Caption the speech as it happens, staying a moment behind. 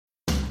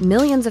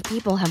Millions of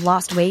people have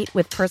lost weight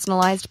with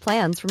personalized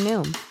plans from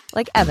Noom.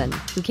 Like Evan,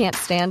 who can't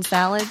stand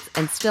salads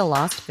and still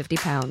lost 50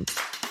 pounds.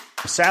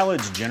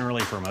 Salads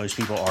generally for most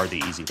people are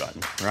the easy button,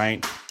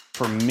 right?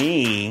 For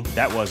me,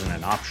 that wasn't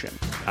an option.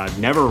 I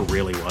never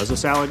really was a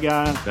salad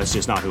guy. That's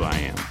just not who I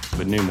am.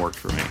 But Noom worked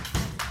for me.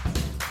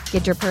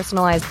 Get your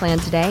personalized plan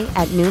today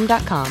at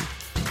Noom.com.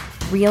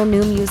 Real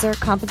Noom user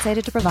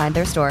compensated to provide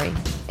their story.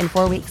 In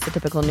 4 weeks, the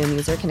typical Noom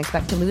user can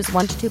expect to lose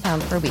 1 to 2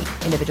 pounds per week.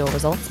 Individual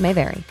results may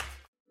vary.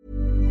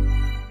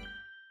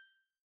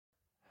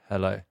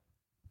 Hello.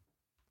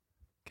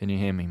 Can you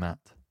hear me, Matt?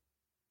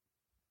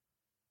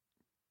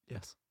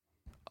 Yes.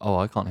 Oh,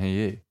 I can't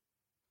hear you.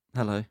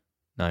 Hello.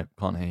 No,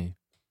 can't hear you.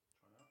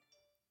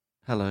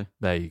 Hello.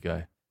 There you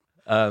go.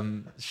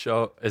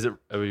 Sure.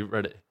 Are we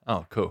ready?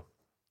 Oh, cool.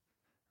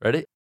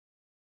 Ready?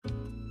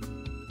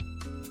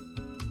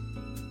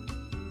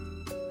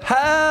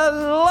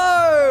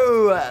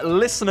 Hello,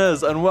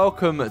 listeners, and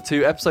welcome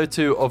to episode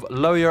 2 of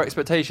Lower Your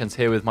Expectations,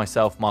 here with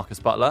myself, Marcus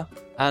Butler,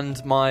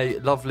 and my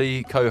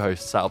lovely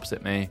co-host sat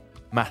opposite me,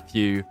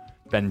 Matthew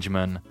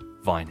Benjamin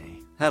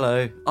Viney.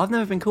 Hello. I've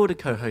never been called a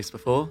co-host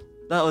before.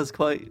 That was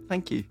quite...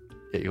 Thank you.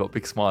 Yeah, you got a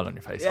big smile on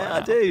your face. Yeah,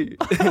 right I do.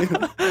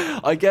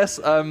 I guess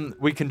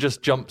we can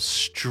just jump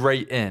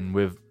straight in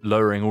with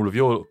lowering all of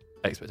your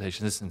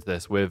expectations. Listen to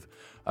this with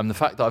the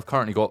fact that I've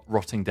currently got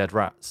rotting dead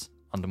rats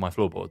under my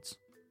floorboards.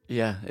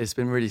 Yeah, it's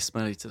been really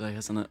smelly today,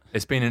 hasn't it?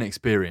 It's been an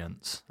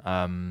experience.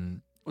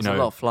 There's a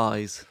lot of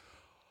flies.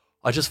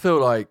 I just feel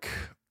like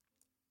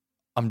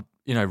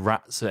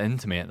rats are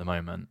into me at the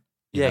moment.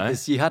 Yeah,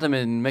 because you had them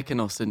in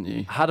Mykonos, didn't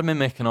you? Had them in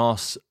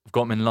Mykonos, I've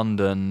got them in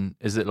London.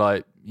 Is it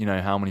like,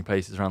 how many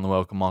places around the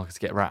world can Marcus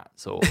get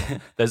rats? Or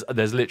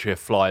there's literally a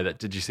fly that,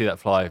 did you see that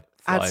fly?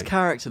 Adds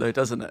character though,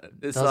 doesn't it?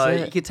 It's Does like,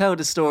 it? you could tell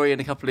the story in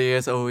a couple of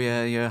years,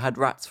 had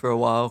rats for a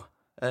while.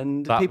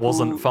 And that people...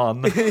 wasn't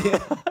fun.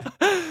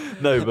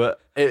 No, but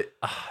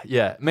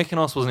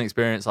Mykonos was an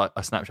experience. I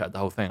Snapchatted the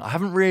whole thing. I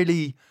haven't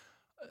really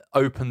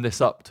opened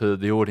this up to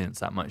the audience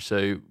that much,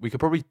 so we could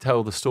probably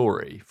tell the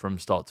story from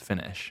start to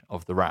finish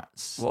of the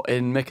rats. What,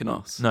 in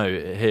Mykonos? No,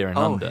 here in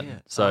London.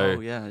 Here. So,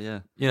 yeah.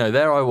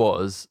 There I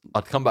was.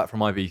 I'd come back from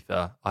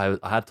Ibiza. I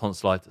had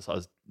tonsillitis. I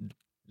was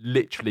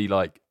literally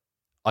like,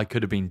 I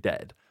could have been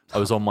dead. I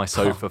was on my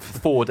sofa for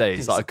 4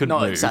 days. I couldn't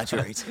move. Not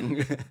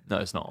exaggerating. No,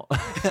 it's not.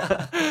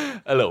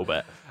 A little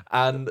bit.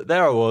 And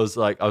there I was,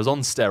 like, I was on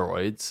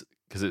steroids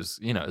because it was,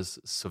 it was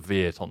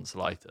severe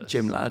tonsillitis.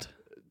 Gym lad.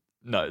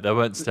 No, there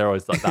weren't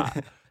steroids like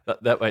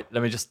that. Wait,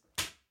 let me just...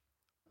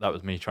 That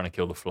was me trying to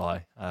kill the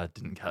fly.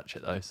 Didn't catch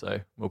it, though, so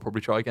we'll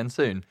probably try again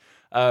soon.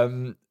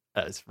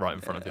 It's right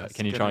in front of you.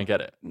 Can you try and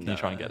get it? Can you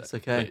try and get it? It's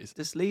okay. Please?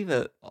 Just leave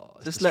it. Oh,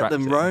 just let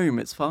them roam.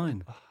 It's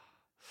fine.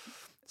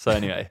 So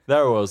anyway,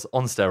 there I was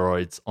on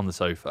steroids on the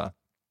sofa.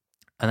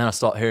 And then I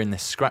start hearing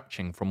this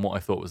scratching from what I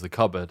thought was the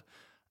cupboard.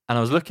 And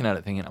I was looking at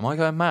it thinking, am I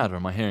going mad or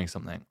am I hearing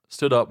something?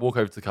 Stood up, walk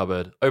over to the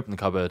cupboard, open the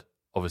cupboard.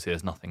 Obviously,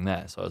 there's nothing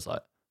there. So I was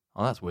like,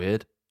 oh, that's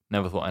weird.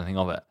 Never thought anything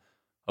of it.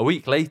 A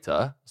week later,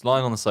 I was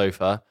lying on the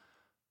sofa.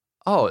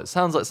 Oh, it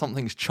sounds like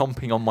something's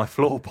chomping on my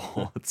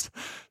floorboards. So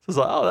I was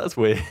like, oh, that's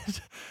weird.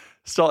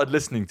 Started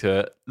listening to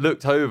it,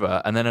 looked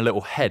over, and then a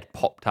little head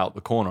popped out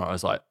the corner. I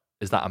was like,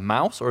 is that a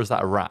mouse or is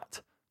that a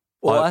rat?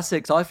 Well, that's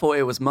it, 'cause I thought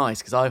it was mice,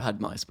 because I've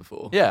had mice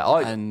before. Yeah,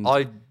 I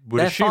would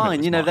they're assume fine.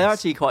 it was They're mice.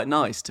 actually quite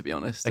nice, to be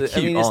honest. They're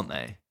cute, aren't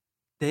they?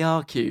 They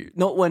are cute.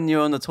 Not when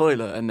you're on the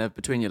toilet and they're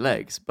between your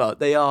legs, but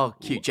they are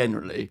cute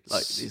generally.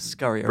 Like, they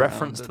scurry around.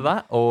 Reference to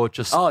that, or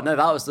just... Oh, no,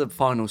 that was the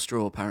final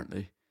straw,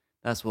 apparently.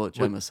 That's what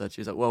Gemma said.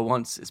 She was like, well,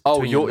 once it's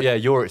between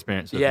your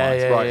experience with Yeah,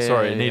 mice. yeah, right, yeah,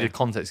 sorry, yeah, it needed yeah.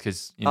 context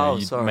because you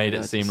made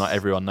it seem like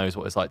everyone knows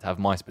what it's like to have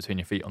mice between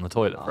your feet on the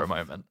toilet for a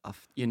moment.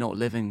 You're not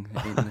living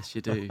unless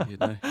you do,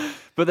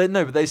 But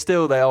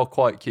they are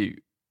quite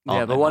cute.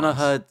 Yeah, but when I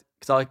heard,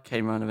 because I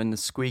came around and then the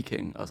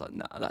squeaking, I was like,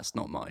 nah, that's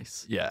not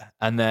mice. Yeah,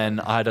 and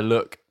then I had a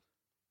look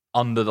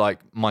under like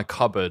my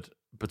cupboard.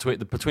 Between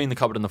the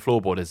cupboard and the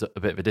floorboard is a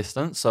bit of a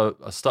distance, so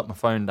I stuck my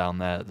phone down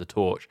there, the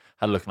torch,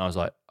 had a look, and I was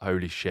like,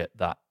 holy shit,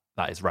 that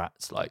is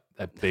rats. Like,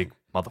 they're big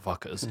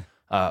motherfuckers.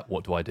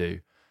 What do I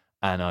do?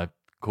 And I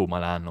called my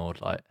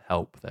landlord, like,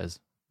 help, there's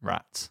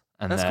rats.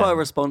 And that's quite a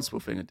responsible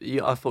thing.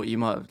 I thought you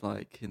might have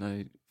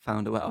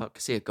found a way. I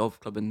could see a golf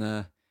club in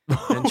there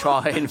and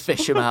try and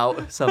fish them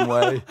out some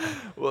way.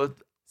 Well,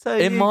 so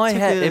in my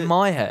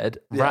head,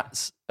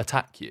 rats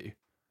attack you.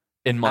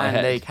 In my head,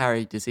 and they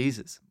carry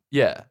diseases.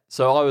 Yeah.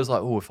 So I was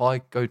like, oh, if I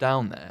go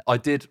down there, I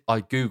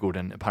Googled,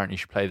 and apparently you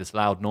should play this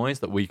loud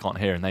noise that we can't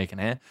hear and they can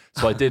hear.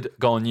 So I did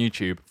go on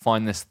YouTube,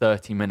 find this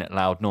 30-minute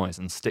loud noise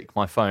and stick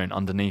my phone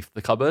underneath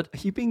the cupboard. Are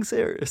you being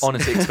serious?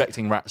 Honestly,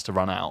 expecting rats to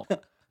run out.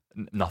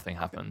 Nothing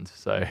happened.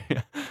 So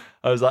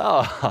I was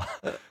like,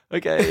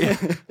 okay.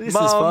 This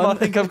Mum, is fun. I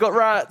think I've got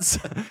rats.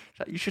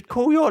 You should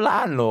call your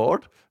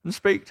landlord and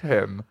speak to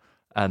him.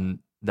 And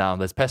now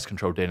there's pest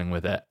control dealing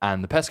with it.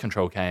 And the pest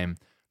control came,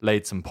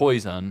 laid some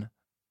poison,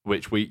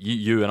 which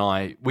you and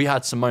I, we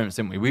had some moments,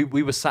 didn't we?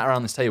 We were sat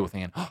around this table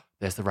thinking, oh,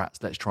 there's the rats,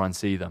 let's try and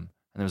see them.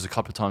 And there was a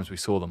couple of times we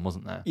saw them,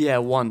 wasn't there? Yeah,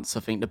 once I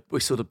think we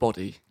saw the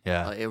body.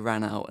 Yeah. Like, it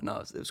ran out, and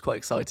it was quite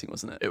exciting,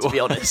 wasn't it? To was- be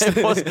honest,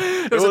 it was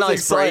it was a nice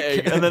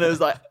exciting. break. And then it was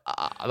like,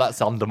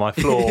 that's under my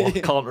floor.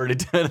 Can't really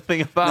do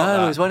anything about that.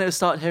 No, it was when it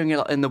started hearing it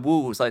like, in the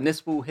walls, like in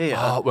this wall here.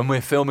 Oh, when we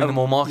were filming the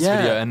More Marcus yeah.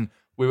 video, and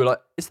we were like,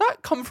 "Is that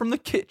come from the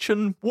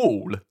kitchen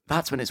wall?"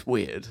 That's when it's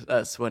weird.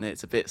 That's when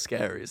it's a bit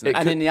scary, isn't it? It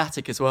And could- in the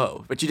attic as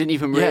well. But you didn't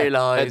even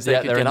realise they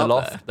could they're get in the up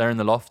loft. there. They're in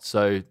the loft,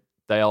 so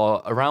they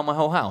are around my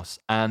whole house.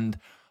 And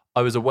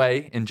I was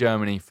away in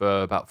Germany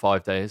for about 4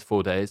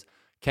 days.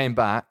 Came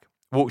back,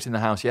 walked in the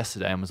house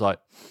yesterday, and was like,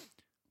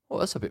 "Oh,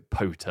 that's a bit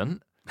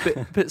potent,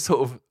 bit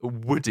sort of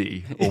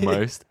woody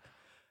almost."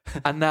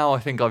 And now I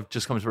think I've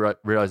just come to the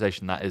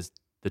realization that is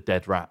the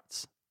dead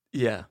rats.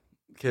 Yeah,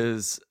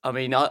 because I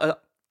mean,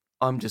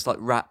 I'm just like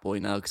rat boy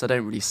now because I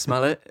don't really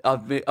smell it.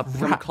 I'm Rat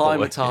boy.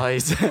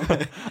 acclimatized.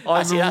 Actually,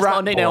 that's rat not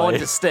a nickname I boy. wanted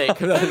to stick.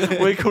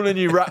 We're calling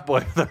you rat boy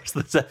for the rest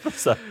of this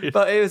episode.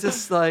 But it was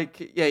just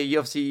like, yeah,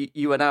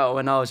 you went out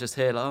when I was just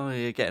here, like, oh,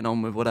 you're getting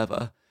on with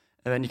whatever.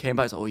 And then you came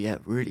back, it's like, oh yeah,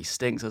 it really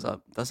stinks. I was like,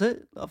 does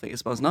it? I think it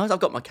smells nice. I've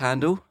got my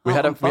candle. We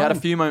had I'm a fine.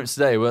 few moments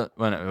today when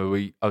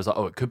I was like,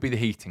 oh, it could be the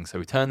heating. So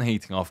we turned the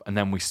heating off, and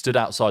then we stood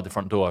outside the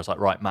front door. I was like,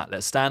 right, Matt,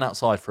 let's stand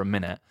outside for a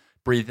minute,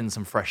 breathe in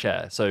some fresh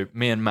air. So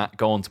me and Matt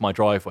go onto my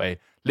driveway,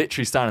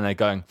 literally standing there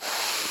going,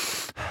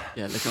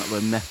 Yeah, looking like we're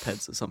meth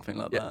heads or something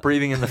like that.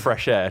 breathing in the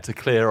fresh air to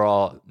clear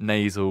our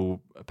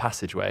nasal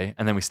passageway.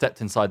 And then we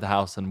stepped inside the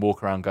house and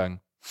walk around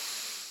going,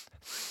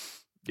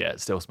 yeah,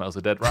 it still smells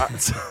of dead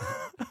rats.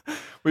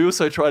 We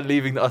also tried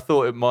leaving. I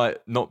thought it might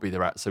not be the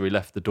rats, so we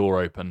left the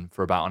door open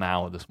for about an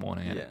hour this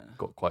morning, and it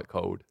got quite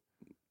cold.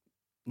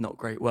 Not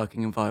great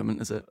working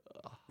environment, is it?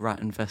 Rat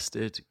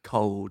infested,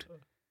 cold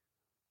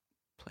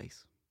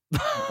place.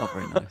 Not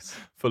very nice.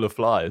 Full of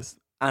flies.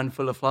 And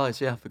full of flies.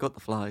 Yeah, I forgot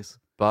the flies.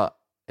 But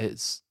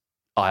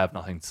I have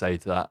nothing to say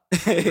to that.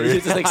 You're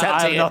just accepting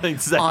I have it. nothing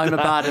to say to I'm a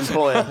that. bad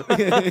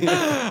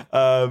employer.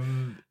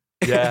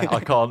 Yeah, I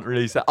can't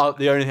really say.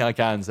 The only thing I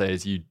can say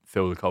is you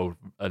feel the cold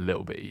a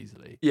little bit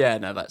easily. Yeah,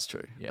 no, that's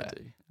true. Yeah. I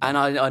do. And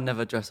I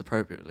never dress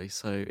appropriately,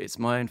 so it's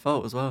my own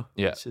fault as well.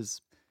 Yeah. Which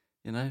is,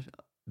 you know.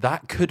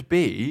 That could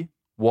be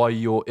why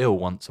you're ill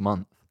once a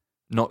month,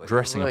 not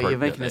dressing Wait,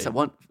 appropriately. you're making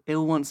this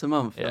ill once a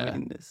month. Yeah. I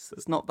mean, it's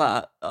not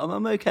that.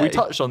 I'm okay. We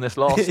touched on this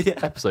last Yeah.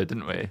 episode,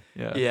 didn't we?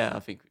 Yeah, I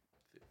think.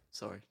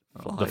 Sorry.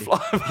 Fly. The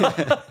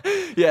fly.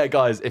 Yeah,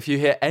 guys, if you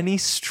hear any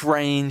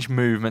strange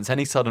movements,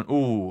 any sudden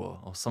ooh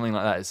or something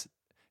like that, it's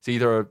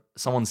either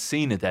someone's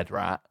seen a dead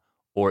rat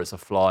or it's a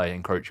fly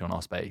encroaching on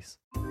our space.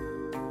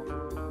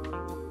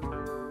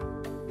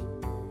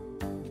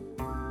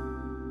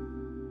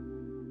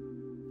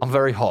 I'm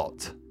very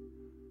hot.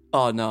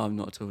 Oh, no, I'm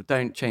not at all.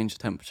 Don't change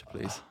the temperature,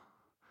 please.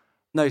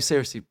 No,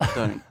 seriously,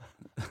 don't.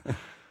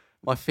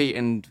 My feet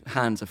and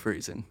hands are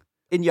freezing.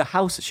 In your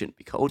house, it shouldn't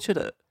be cold, should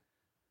it?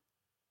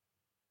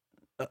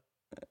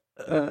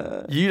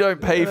 You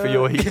don't pay for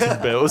your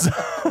heating bills.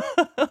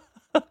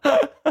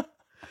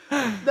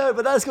 No,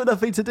 but that's got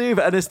nothing to do with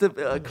it. And it's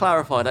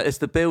clarify that it's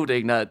the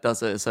building that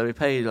does it. So we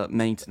pay like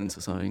maintenance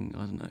or something. I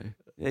don't know.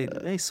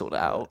 They sort it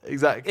out.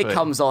 Exactly. It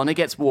comes on, it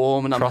gets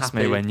warm, and I'm Trust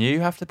happy. me, when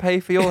you have to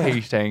pay for your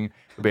heating,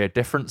 it'll be a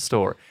different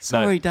story.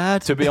 Sorry,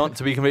 Dad. To be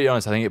completely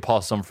honest, I think it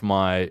passed on from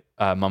my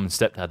mum and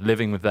stepdad.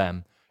 Living with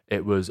them,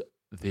 it was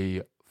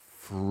the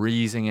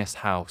freezingest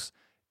house.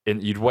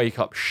 You'd wake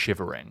up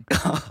shivering,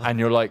 and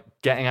you're like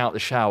getting out the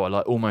shower,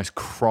 like almost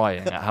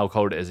crying at how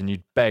cold it is, and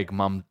you'd beg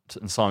Mum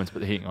and Simon to put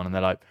the heating on, and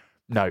they're like,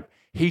 "No,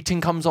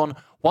 heating comes on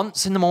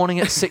once in the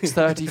morning at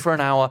 6:30 for an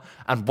hour,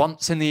 and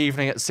once in the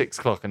evening at 6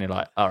 o'clock." And you're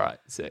like, "All right,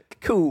 sick."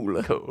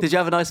 Cool. Did you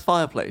have a nice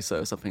fireplace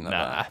or something like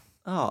Nah. that?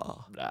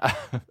 Oh, Nah.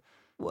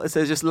 what is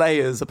there? Just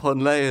layers upon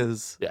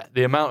layers. Yeah,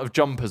 the amount of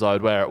jumpers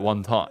I'd wear at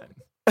one time,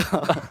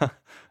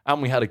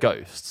 and we had a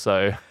ghost,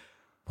 so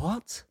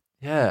What?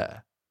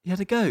 yeah. You had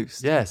a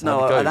ghost? Yes, I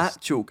No, had a an ghost.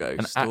 actual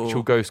ghost. An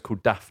actual ghost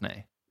called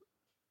Daphne.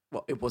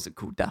 Well, it wasn't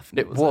called Daphne.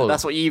 It was was.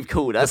 That's what you've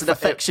called. That's an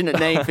affectionate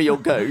name for your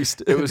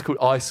ghost. It was called.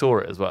 I saw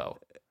it as well.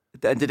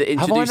 And did it Have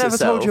I introduce never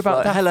itself? told you about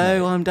like, Daphne?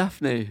 Hello, I'm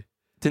Daphne.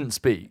 Didn't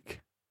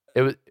speak.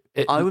 It was.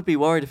 I would be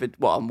worried if it.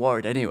 Well, I'm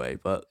worried anyway,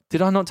 but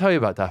Did I not tell you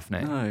about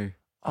Daphne? no.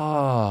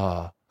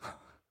 Ah,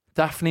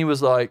 Daphne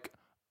was like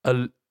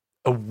a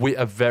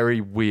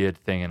very weird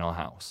thing in our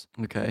house,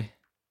 Okay.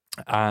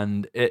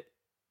 and it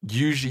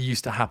usually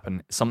used to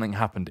happen. Something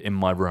happened in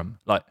my room,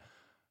 like.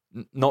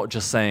 Not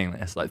just saying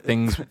this, like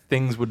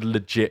things would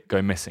legit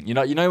go missing. You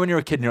know when you're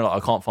a kid and you're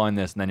like, I can't find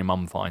this, and then your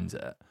mum finds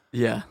it.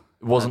 Yeah.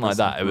 It wasn't like does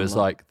that. It happen a was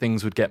lot. like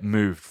things would get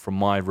moved from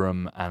my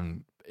room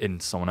and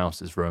into someone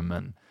else's room,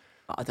 and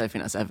I don't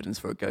think that's evidence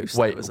for a ghost.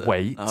 Wait, though, is it?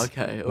 wait, Oh,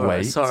 okay. All right.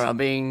 wait. Sorry, I'm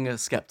being a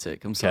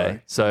skeptic. I'm sorry.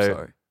 Okay, so- I'm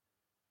sorry.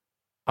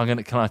 I'm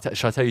gonna.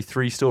 Should I tell you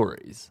 3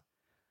 stories?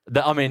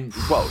 I mean,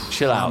 well,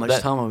 chill How out.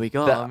 much time have we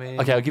got? I mean,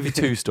 Okay, I'll give you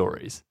 2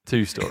 stories.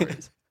 2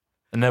 stories,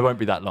 and they won't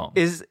be that long.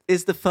 Is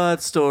the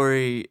third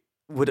story?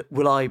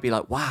 Will I be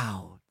like,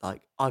 wow,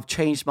 like I've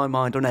changed my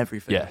mind on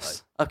everything?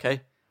 Yes. Like,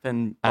 okay,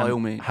 then by And all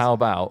means. How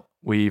about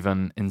we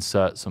even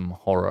insert some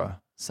horror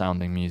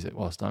sounding music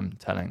whilst I'm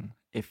telling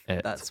if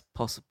it. that's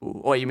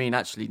possible. Or you mean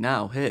actually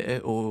now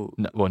here, or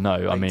No, well, no,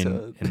 I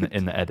later? mean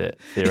in the edit.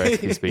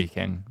 Theoretically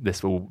speaking,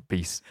 this will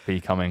be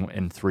coming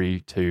in 3,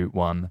 2,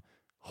 1.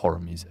 Horror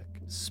music.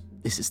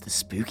 This is the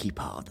spooky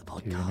part of the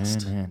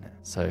podcast.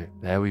 So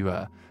there we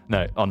were.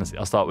 No, honestly,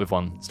 I'll start with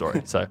one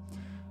story. So,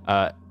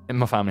 in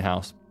my family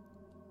house,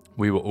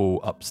 we were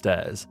all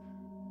upstairs,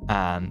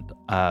 and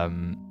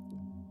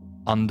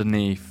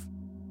underneath,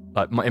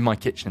 like in my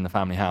kitchen in the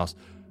family house,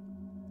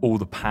 all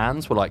the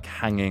pans were like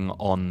hanging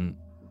on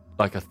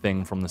like a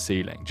thing from the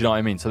ceiling. Do you know what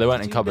I mean? So they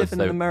weren't in cupboards. Live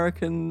in an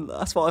American.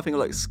 That's what I think of,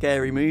 like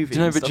scary movies.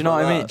 Do you know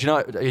what I mean? Do you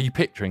know? Are you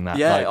picturing that?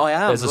 Yeah, like, I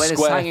am. There's a When it's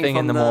square hanging thing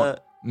in from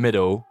the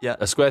middle. Yeah.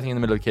 A square thing in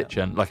the middle of the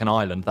kitchen, like an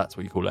island. That's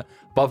what you call it.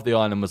 Above the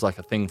island was like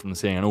a thing from the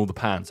ceiling, and all the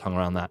pans hung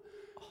around that.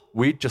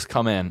 We'd just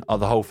come in.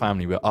 The whole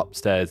family were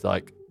upstairs,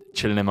 like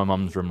chilling in my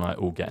mum's room, like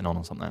all getting on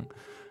or something.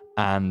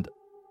 And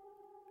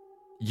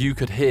you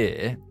could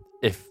hear,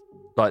 if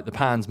like the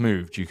pans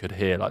moved, you could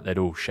hear like they'd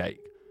all shake.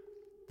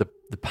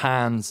 The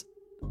pans,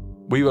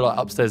 we were like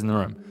upstairs in the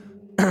room.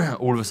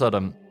 All of a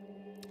sudden,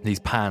 these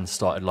pans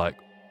started like,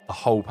 the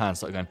whole pan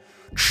started going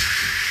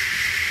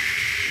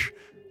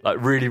like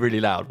really, really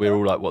loud. We were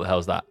all like, what the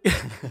hell's that?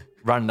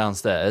 Ran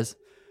downstairs,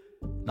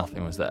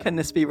 nothing was there. Can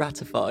this be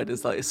ratified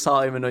as like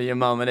Simon or your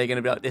mum? Are they going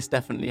to be like, this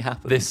definitely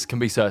happened? This can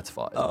be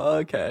certified. Oh,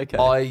 okay.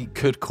 I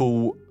could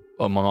call,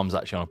 well, my mum's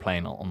actually on a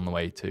plane on the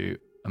way to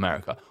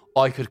America.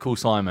 I could call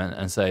Simon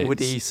and say, Would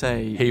he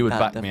say he would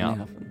that back me up?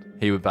 definitely happened?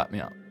 He would back me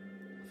up.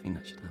 I think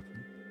that should happen.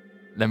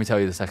 Let me tell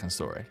you the second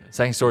story.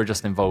 Second story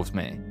just involves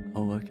me.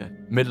 Oh, okay.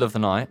 Middle of the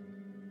night.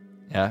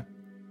 Yeah.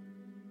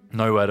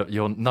 No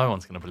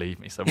one's going to believe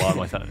me, so why am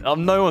I telling you?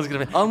 No one's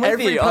going to I'm with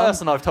Every you.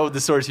 person I've told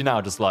this story to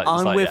now just like...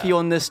 I'm with yeah. you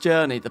on this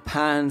journey. The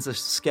pans are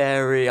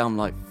scary. I'm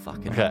like,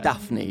 fucking Okay.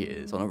 Daphne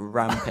is on a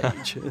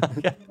rampage.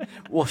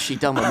 What's she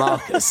done with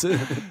Marcus?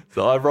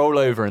 So I roll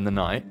over in the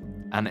night,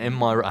 and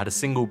I had a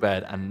single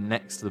bed, and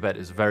next to the bed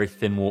is a very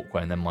thin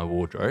walkway, and then my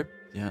wardrobe.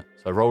 Yeah.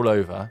 So I roll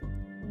over,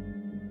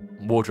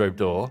 wardrobe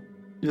door.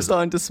 You're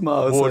starting to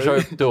smile. so-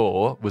 Wardrobe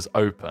door was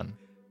open.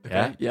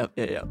 Okay. Yeah.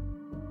 Yeah.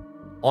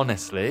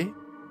 Honestly,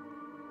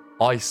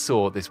 I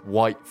saw this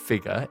white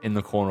figure in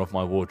the corner of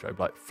my wardrobe,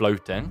 like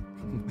floating.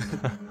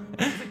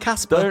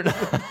 Casper.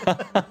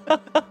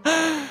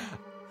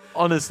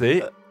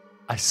 Honestly,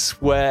 I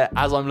swear,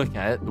 as I'm looking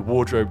at it, the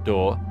wardrobe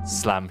door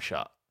slammed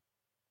shut.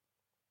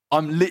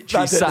 I'm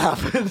literally That didn't sat.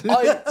 happen.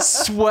 I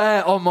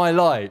swear on my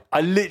life.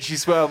 I literally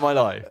swear on my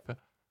life.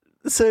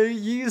 So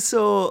you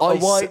saw a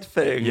white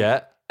thing.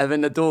 Yeah. And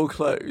then the door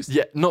closed.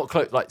 Yeah, not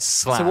close, like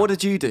slammed. So what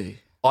did you do?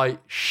 I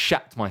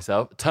shat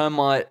myself, turned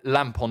my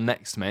lamp on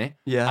next to me,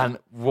 Yeah. and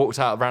ran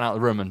out of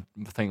the room, and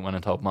went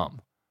and told Mum.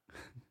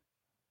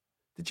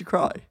 Did you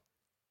cry?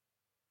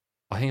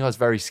 I think I was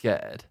very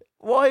scared.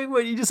 Why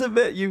won't you just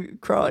admit you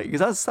cried? Because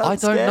that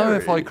sounds I don't know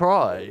if I scary.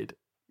 cried.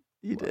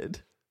 You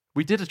did.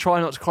 We did a try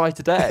not to cry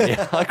today.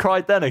 I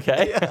cried then,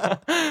 okay?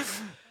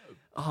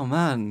 Oh,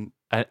 man.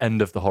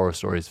 End of the horror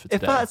stories for If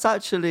today. that's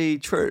actually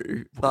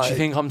true, Do you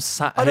think I'm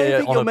sat I here don't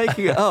think on you're a...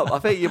 making it up. I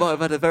think you might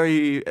have had a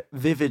very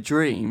vivid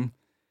dream,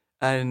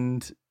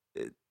 and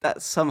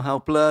that's somehow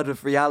blurred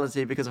with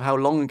reality because of how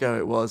long ago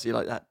it was.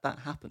 You're like, that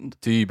happened.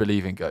 Do you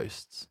believe in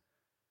ghosts?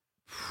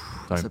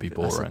 That's Don't be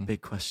That's a boring.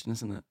 big question,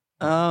 isn't it?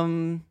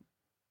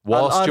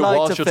 Whilst I'd you're, like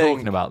whilst to you're think-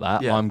 talking about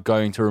that, yeah. I'm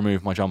going to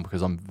remove my jumper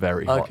because I'm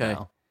very hot Okay.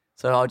 now.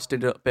 So I just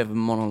did a bit of a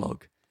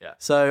monologue. Yeah.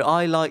 So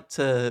I like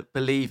to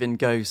believe in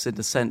ghosts in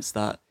the sense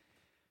that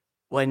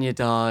when you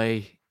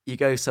die, you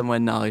go somewhere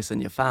nice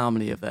and your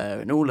family are there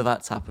and all of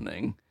that's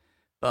happening.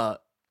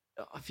 But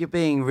if you're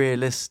being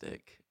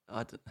realistic,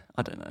 I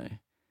don't know.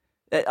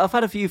 I've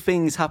had a few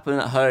things happen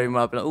at home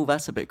where I've been like, oh,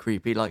 that's a bit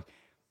creepy. Like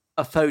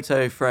a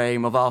photo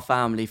frame of our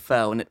family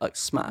fell and it like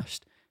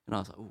smashed. And I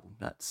was like, oh,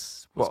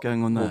 that's what's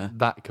going on there. Well,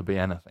 that could be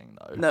anything,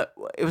 though. No,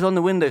 it was on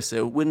the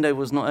windowsill. Window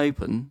was not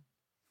open,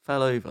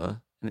 fell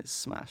over, and it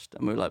smashed.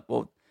 And we were like,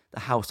 well,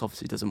 the house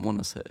obviously doesn't want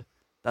us here.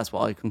 That's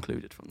what I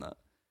concluded from that.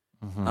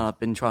 And I've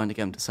been trying to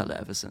get them to sell it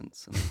ever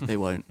since, and they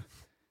won't.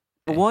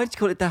 But why did you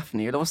call it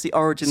Daphne? What's the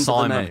origins of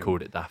the Simon name?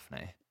 called it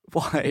Daphne.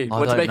 Why? I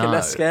What, to don't make it know.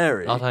 less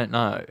scary? I don't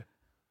know.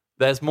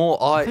 There's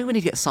more. I think we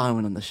need to get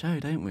Simon on the show,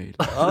 don't we?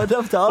 Like, I'd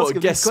love to ask What,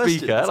 him guest these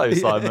speaker?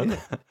 questions. Hello, Simon.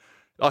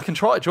 I can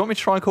try. Do you want me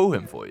to try and call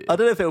him for you? I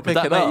don't know if he'll pick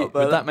it up,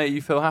 but Would that make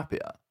you feel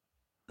happier?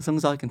 as long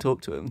as I can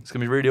talk to him. It's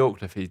gonna be really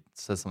awkward if he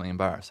says something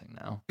embarrassing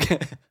now.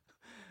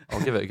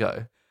 I'll give it a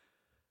go.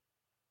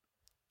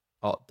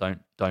 Oh,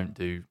 don't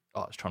do.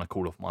 Oh, it's trying to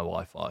call off my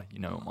Wi-Fi. You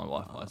know what my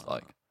Wi-Fi is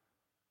like.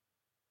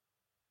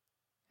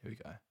 Here we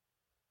go.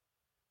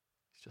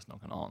 He's just not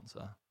going to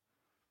answer.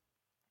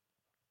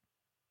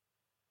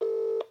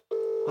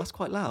 That's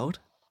quite loud.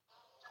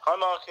 Hi,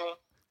 Marky.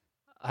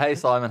 Hey,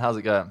 Simon, how's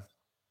it going?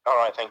 All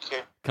right, thank you.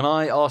 Can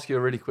I ask you a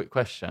really quick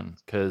question?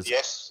 Because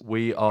Yes.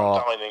 we I'm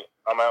are. dining.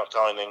 I'm out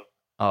dining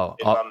Oh,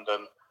 in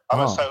London. I'm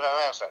oh. at Soho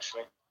House,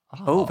 actually.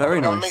 Oh,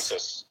 very Come nice. meet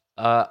us.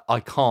 I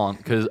can't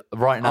because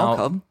right now. I'll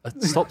come.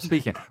 Stop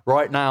speaking.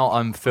 Right now,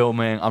 I'm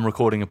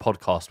recording a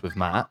podcast with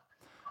Matt,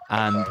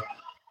 and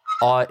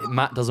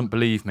Matt doesn't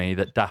believe me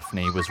that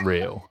Daphne was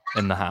real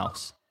in the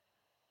house.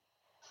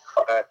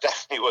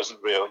 Daphne wasn't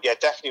real. Yeah,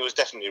 Daphne was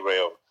definitely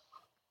real.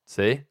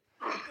 See?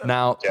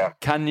 Now, Yeah.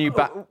 can you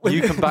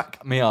you can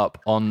back me up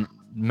on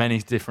many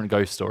different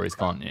ghost stories,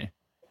 can't you?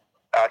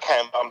 I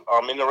can.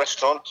 I'm in a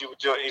restaurant.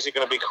 Is it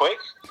going to be quick?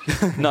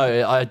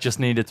 No, I just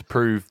needed to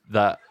prove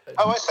that.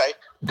 Oh, I say.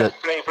 That-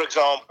 Daphne, for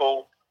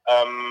example,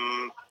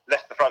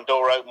 left the front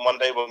door open one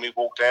day when we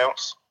walked out.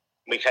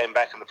 We came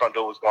back and the front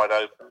door was wide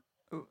open.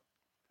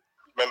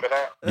 Remember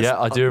that? Yeah,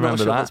 I do I'm not remember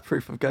sure that. That's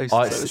proof of ghosts.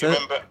 I- though, Do is you it?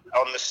 remember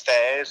on the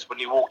stairs when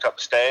you walked up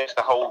the stairs,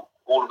 all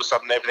of a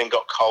sudden everything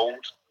got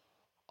cold?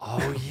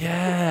 Oh,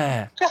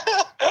 yeah.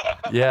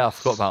 Yeah, I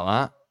forgot about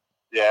that.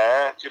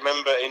 Yeah. Do you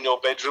remember in your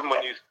bedroom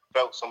when you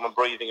felt someone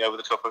breathing over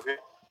the top of you?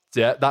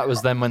 Yeah, that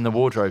was then when the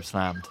wardrobe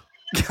slammed.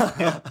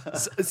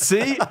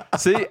 See?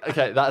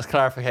 Okay, that's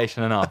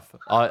clarification enough.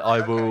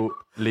 I will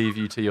leave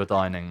you to your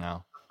dining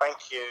now. Thank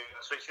you.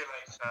 I'll speak to you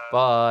later.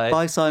 Bye.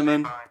 Bye,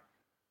 Simon. Bye.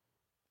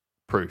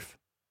 Proof.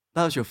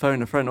 That was your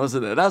phone a friend,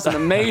 wasn't it? That was an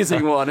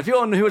amazing one. If you're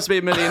on Who Wants to Be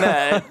a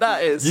Millionaire,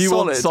 that is You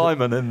solid. want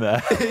Simon in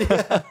there.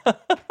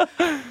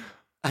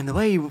 And the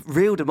way you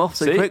reeled him off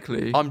so See?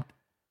 quickly.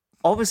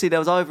 Obviously, there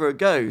was either a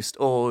ghost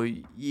or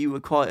you were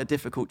quite a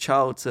difficult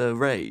child to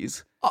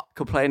raise,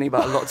 complaining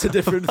about lots of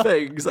different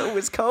things. Oh,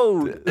 it's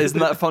cold. Isn't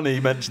that funny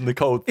you mentioned the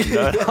cold thing?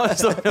 I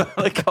was talking about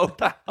the cold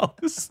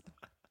house.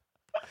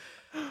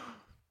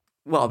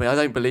 Well, I mean, I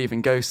don't believe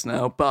in ghosts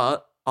now,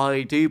 but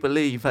I do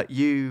believe that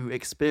you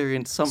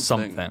experienced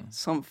something.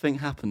 Something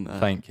happened there.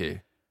 Thank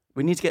you.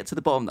 We need to get to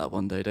the bottom of that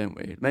one day, don't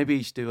we? Maybe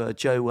you should do a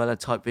Joe Weller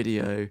type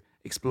video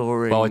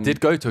exploring. Well, I did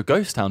go to a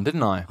ghost town,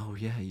 didn't I? Oh,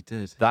 yeah, you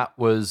did. That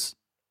was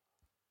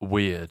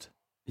weird.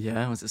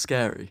 Yeah, was it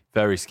scary?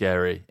 Very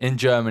scary. In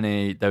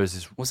Germany, there was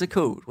this. What's it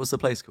called? What's the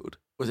place called?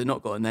 Was it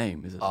not got a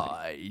name? Is it like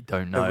I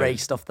don't know.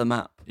 erased off the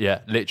map? Yeah,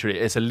 literally.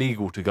 It's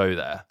illegal to go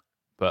there,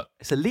 but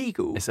It's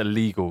illegal. it's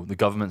illegal. The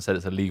government said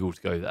it's illegal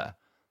to go there,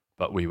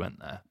 but we went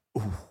there.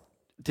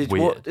 What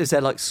weird. is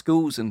there like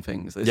schools and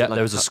things? Is Yeah, it like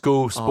there was a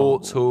school,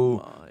 sports Oh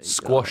hall, my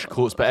squash God.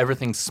 courts, but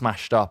everything's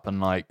smashed up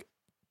and like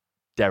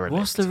derelict.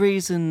 What's the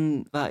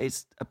reason that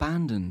it's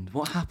abandoned?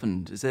 What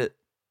happened? Is it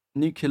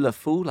nuclear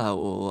fallout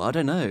or I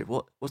don't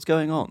know? What's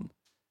going on?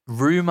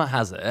 Rumor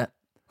has it.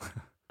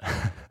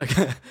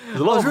 Okay. A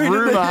lot of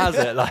rumor has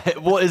it. Like,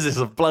 what is this?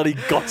 A bloody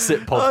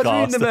gossip I was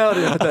reading podcast? the mail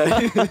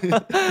the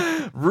other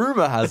day.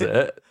 Rumor has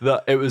it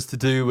that it was to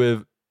do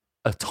with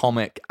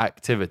atomic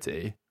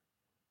activity,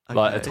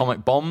 like Okay.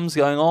 atomic bombs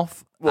going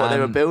off. What, they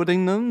were and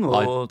building them?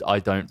 Or I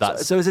don't.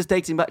 That's so is this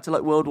dating back to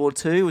like World War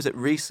II? Was it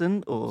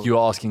recent or you're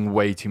asking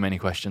way too many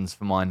questions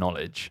for my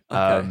knowledge.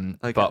 Okay,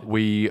 okay. But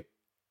we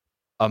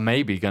are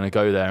maybe going to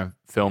go there and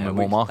film Yeah, a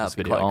more Marcus that'd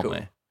be video, quite aren't cool.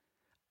 we?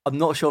 I'm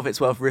not sure if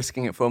it's worth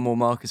risking it for a more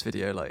Marcus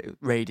video, like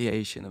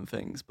radiation and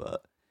things,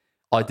 but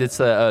I did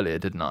say it earlier,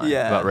 didn't I?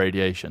 Yeah. About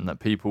radiation, that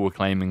people were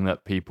claiming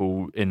that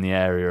people in the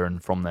area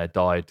and from there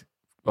died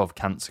of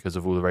cancer because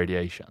of all the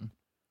radiation.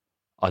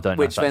 I don't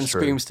know which if then that's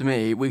true. screams to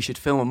me, we should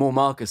film a more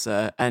Marcus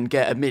there and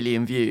get 1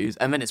 million views,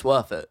 and then it's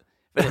worth it.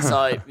 But it's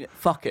like, yeah,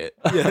 fuck it.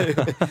 Yeah.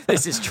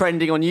 This is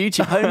trending on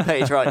YouTube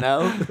homepage right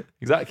now.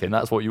 Exactly, and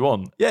that's what you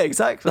want. Yeah,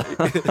 exactly.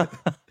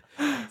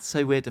 It's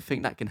so weird to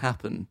think that can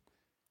happen.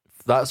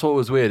 That's what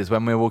was weird, is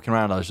when we were walking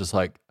around, I was just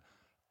like,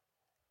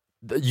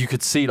 you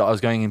could see like I was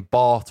going in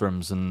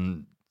bathrooms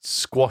and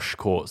squash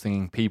courts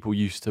thinking people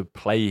used to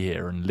play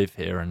here and live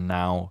here, and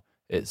now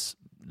it's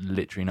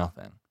literally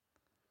nothing.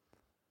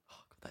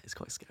 That is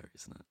quite scary,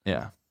 isn't it?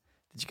 Yeah,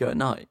 Did you go at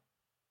night?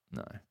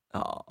 no.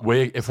 Oh,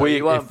 If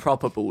you weren't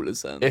proper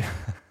ballers then.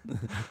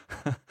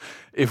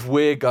 if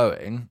we're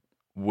going,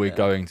 we're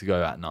going to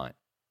go at night.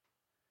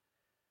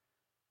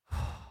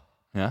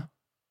 Yeah,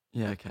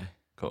 Yeah, okay.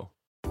 cool.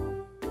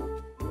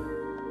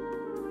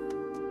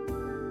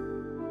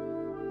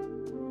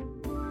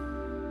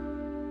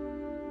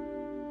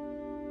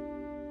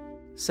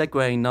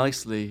 Segueing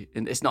nicely,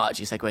 and it's not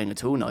actually segueing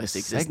at all nicely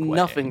because it's Segueing?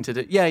 nothing to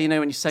do. Yeah, you know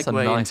when you a segue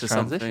nice into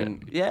transition.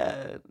 something.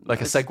 Yeah, Like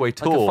a it's segue like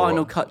tour a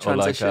final cut or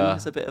like transition. a-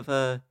 It's a bit of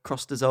a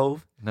cross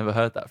dissolve. Never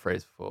heard that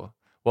phrase before.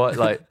 What,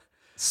 like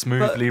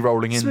smoothly But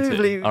rolling into?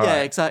 Smoothly, All yeah,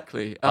 right.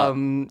 exactly.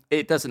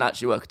 It doesn't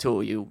actually work at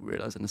all. You'll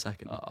realise in a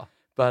second. Oh.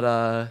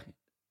 But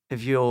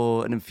if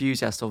you're an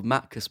enthusiast of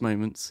Matcus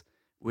moments,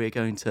 we're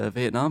going to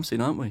Vietnam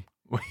soon, aren't we?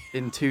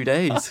 In 2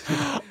 days.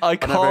 I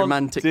On a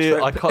romantic can't deal.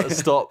 trip. I can't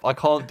stop. I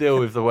can't deal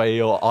with the way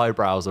your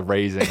eyebrows are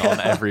raising on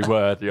every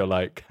word. You're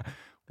like,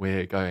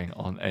 we're going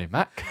on a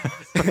Mac.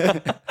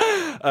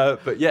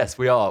 But yes,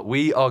 we are.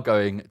 We are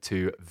going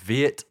to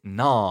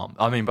Vietnam.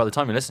 I mean, by the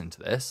time you listen to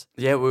this,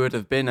 Yeah, we would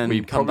have been and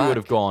we come probably back. would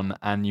have gone,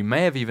 and you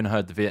may have even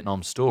heard the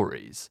Vietnam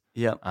stories.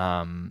 Yeah.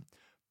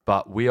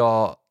 But we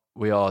are.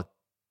 I'm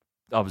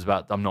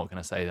not going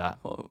to say that.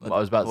 What- I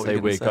was about to what say were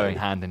you we're gonna going say?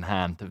 hand in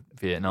hand to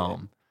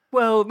Vietnam,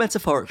 Well,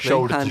 metaphorically,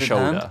 shoulder hand to in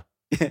hand.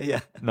 shoulder, Yeah, yeah.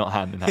 not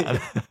hand in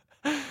hand.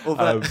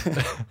 Although-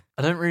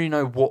 I don't really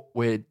know what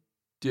we're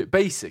doing.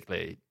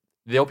 Basically,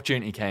 the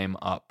opportunity came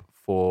up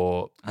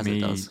for As it me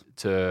does.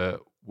 to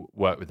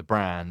work with the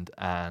brand,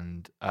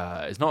 and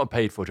it's not a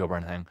paid for job or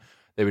anything.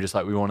 They were just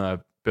like, we want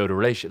to build a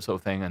relationship sort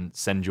of thing and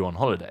send you on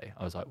holiday.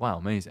 I was like, wow,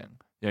 amazing.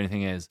 The only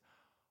thing is,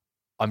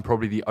 I'm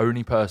probably the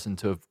only person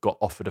to have got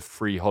offered a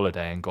free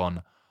holiday and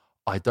gone,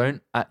 I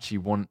don't actually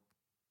want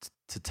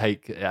to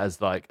take it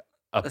as like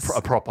a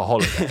proper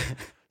holiday.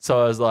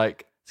 So I was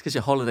like... It's because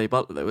you're holiday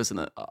butler though, isn't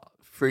it?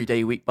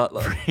 3-day week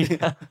butler.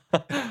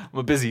 I'm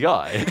a busy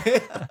guy.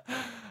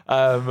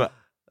 So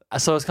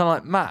I was kind of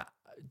like, Matt,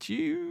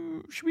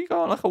 should we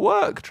go on like a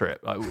work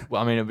trip? Like,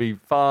 I mean, it'd be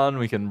fun.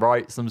 We can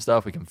write some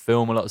stuff. We can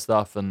film a lot of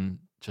stuff and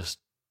just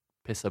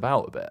piss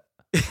about a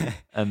bit.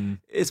 And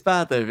it's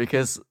bad though,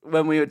 because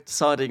when we were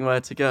deciding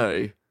where to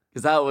go,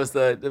 because that was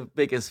the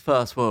biggest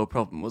first world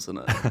problem, wasn't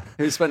it?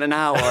 We spent an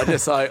hour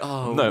just like,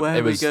 where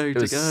are we going to go?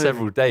 It was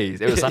several days.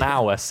 It was an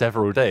hour,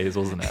 several days,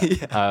 wasn't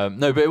it? Yeah.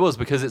 No, but it was,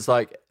 because it's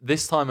like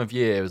this time of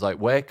year, it was like,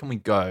 where can we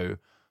go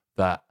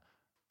that,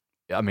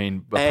 I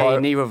mean...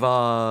 neither of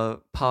our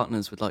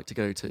partners would like to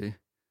go to.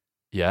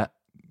 Yeah.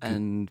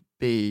 And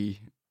B,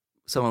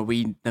 somewhere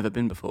we'd never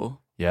been before.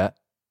 Yeah.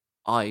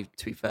 I,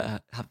 to be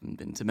fair, haven't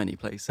been to many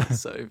places,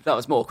 so that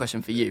was more a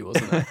question for you,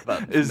 wasn't it?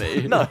 But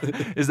me. No.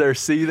 Is there a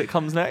C that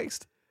comes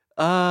next?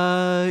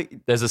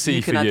 There's a C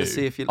you for can add you. the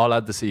C if you... I'll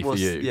add the C for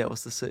you. Yeah,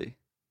 what's the C?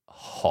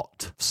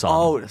 Hot sun.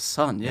 Oh, the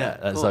sun, yeah.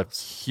 That's a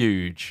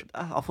huge...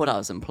 I thought that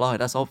was implied.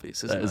 That's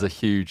obvious, isn't it? That is a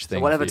huge thing.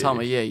 So whatever for time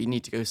you. of year, you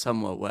need to go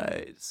somewhere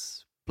where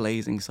it's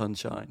blazing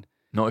sunshine.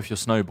 Not if you're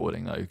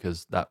snowboarding, though,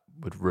 because that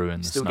would ruin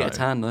the Still snow. get a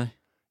tan, though,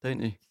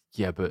 don't you?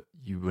 Yeah, but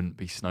you wouldn't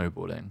be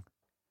snowboarding.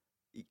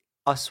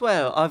 I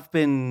swear, I've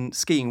been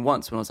skiing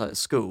once when I was at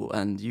school,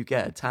 and you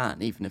get a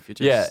tan, even if you're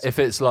just... Yeah, if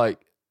it's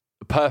like...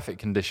 perfect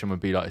condition would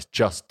be like it's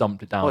just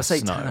dumped it down I say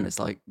snow. tan, it's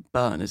like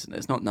burn, isn't it?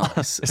 It's not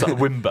nice. It's like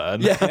wind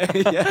burn. yeah.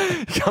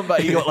 You come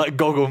back, you got like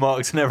goggle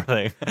marks and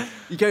everything.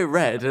 You go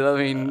red, and I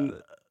mean,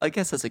 I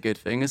guess that's a good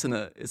thing, isn't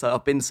it? It's like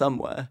I've been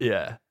somewhere.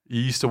 Yeah.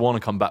 You used to want to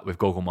come back with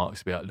goggle marks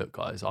to be like, look,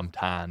 guys, I'm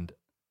tanned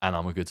and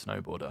I'm a good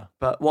snowboarder.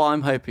 But what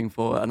I'm hoping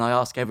for, and I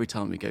ask every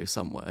time we go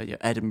somewhere,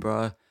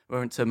 Edinburgh, we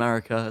went to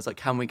America, it's like,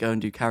 can we go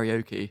and do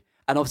karaoke?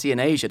 And obviously in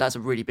Asia, that's a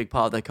really big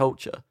part of their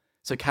culture.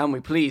 So can we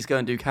please go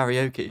and do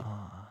karaoke?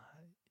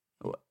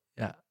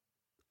 Yeah.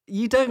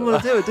 You don't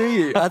want to do it, do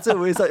you? At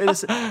all. It's like,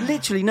 it's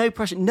literally no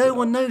pressure. No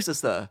one knows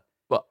us there.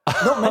 Well,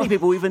 Not many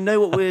people even know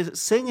what we're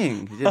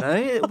singing,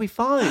 It'll be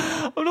fine.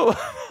 I'm not...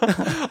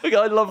 Okay,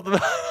 I love them.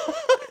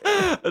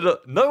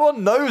 No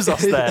one knows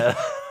us there.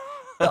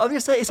 I'm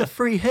just saying, it's a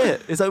free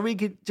hit. It's like we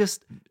could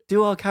just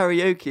do our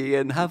karaoke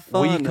and have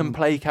fun. We can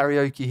play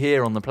karaoke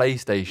here on the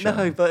PlayStation.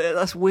 No, but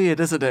that's weird,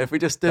 isn't it? If we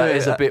just do That it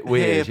is a bit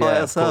weird, here by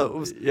yeah,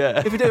 ourselves.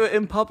 yeah. If we do it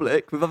in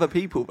public with other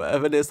people there,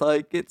 then it's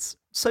like, it's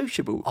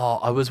sociable. Oh,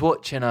 I was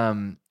watching,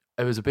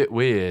 it was a bit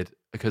weird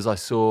because I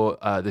saw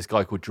this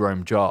guy called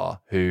Jerome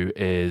Jar, who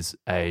is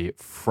a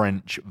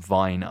French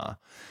viner,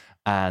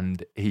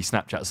 and he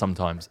Snapchats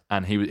sometimes,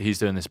 and he's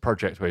doing this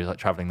project where he's like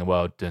traveling the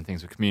world doing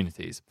things with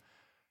communities.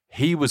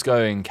 He was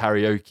going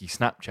karaoke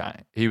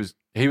Snapchat. He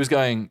was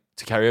going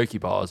to karaoke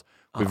bars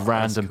with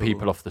random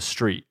people off the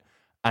street,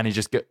 and he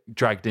just get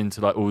dragged into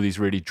like all these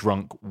really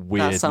drunk,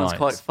 weird That sounds nights.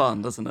 quite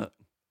fun, doesn't it?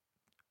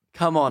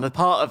 Come on, a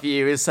part of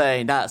you is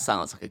saying that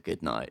sounds like a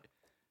good night.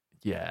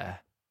 Yeah,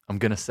 I'm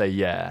gonna say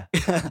yeah.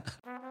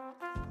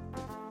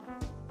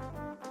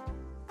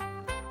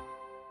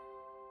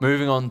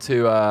 Moving on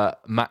to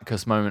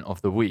Matkus moment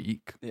of the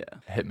week. Yeah.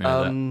 Hit me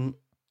with it.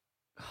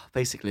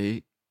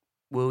 Basically,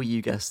 will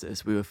you guess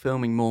this? We were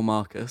filming More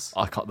Marcus.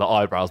 I can't. The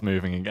eyebrows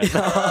moving again.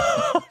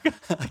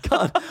 I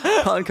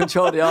can't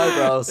control the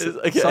eyebrows.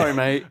 Okay. Sorry,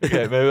 mate.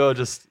 Okay, maybe I'll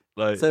just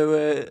like. So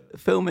we're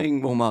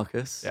filming More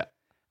Marcus. Yeah.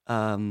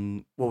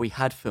 Well, we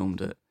had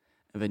filmed it,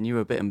 and then you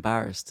were a bit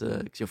embarrassed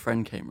because your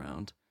friend came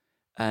round,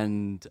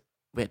 and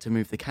we had to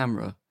move the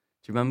camera.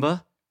 Do you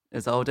remember?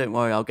 It's like, oh, don't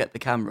worry, I'll get the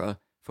camera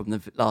from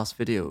the last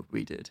video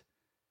we did.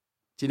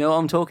 Do you know what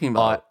I'm talking I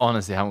about?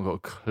 honestly haven't got a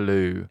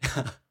clue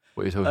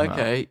what you're talking about.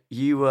 Okay,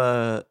 you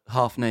were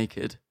half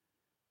naked.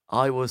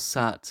 I was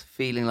sat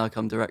feeling like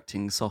I'm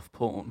directing soft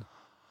porn.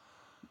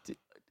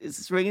 Is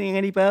this ringing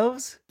any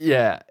bells?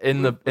 Yeah,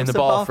 in the What's the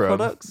bath bathroom.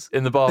 products?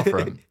 In the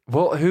bathroom.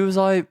 What? Who was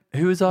I? Do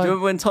you remember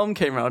when Tom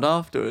came round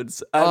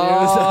afterwards? And he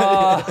Oh.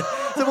 was like,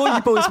 so what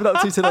have you boys been up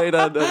to today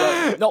then?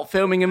 Like, not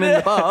filming him in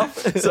the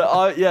bath.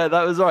 So yeah,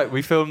 that was right.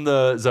 We filmed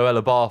the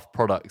Zoella Bath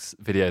products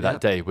video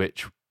that day,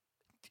 which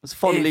It was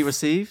fondly If-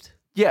 received.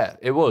 yeah,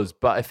 it was.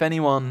 But if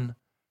anyone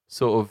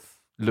sort of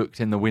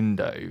looked in the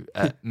window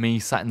at me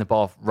sat in the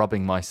bath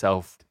rubbing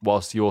myself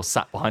whilst you're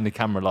sat behind the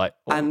camera like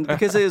oh. And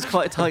because it was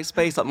quite a tight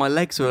space, like my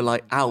legs were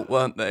like out,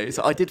 weren't they?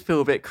 So I did feel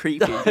a bit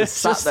creepy. Just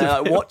sat just a there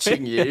like bit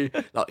watching you.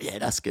 Like, yeah,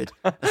 that's good.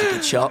 That's a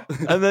good shot.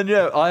 And then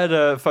yeah, I had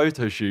a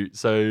photo shoot,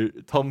 so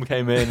Tom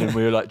came in and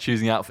we were like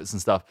choosing outfits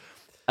and stuff.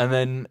 And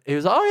then he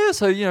was like, "Oh yeah,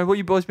 so what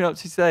you boys been up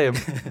to today?"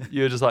 And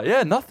you were just like,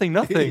 "Yeah, nothing."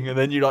 And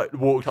then you like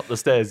walked up the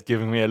stairs,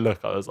 giving me a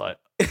look. I was like,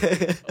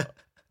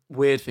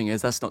 Weird thing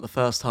is, that's not the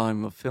first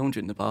time I've filmed you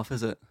in the bath,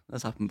 is it?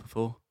 That's happened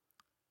before.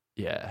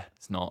 "Yeah,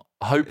 it's not."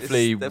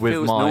 Hopefully, That with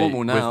feels my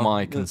normal now. with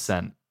my That's-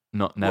 consent.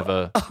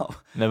 never.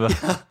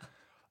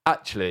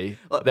 Actually,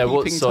 Like there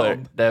was Peeping so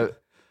Tom. there.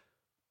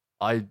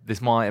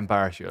 This might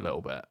embarrass you a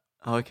little bit.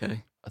 Oh,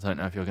 okay. I don't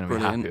know if you're going to be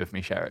Brilliant. happy with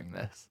me sharing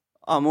this.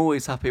 I'm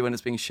always happy when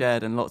it's being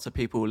shared and lots of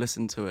people will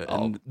listen to it.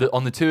 And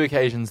On the 2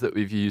 occasions that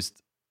we've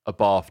used a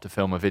bath to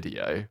film a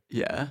video,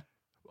 yeah.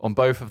 on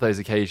both of those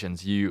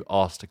occasions, you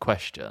asked a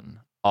question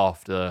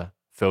after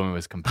filming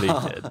was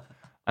completed,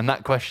 and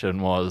that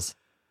question was,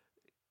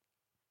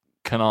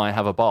 "Can I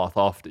have a bath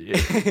after you?"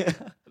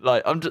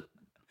 Like, I'm just.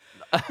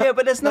 Yeah,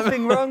 but there's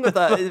nothing wrong with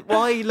that.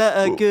 Why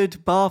let a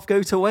good bath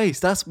go to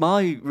waste? That's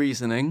my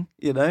reasoning,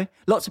 you know?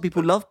 Lots of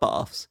people love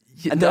baths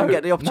and don't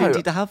get the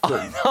opportunity to have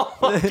them. Oh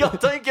my God,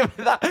 don't give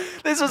me that.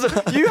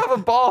 You have a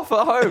bath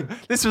at home.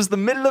 This was the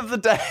middle of the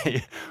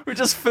day. We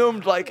just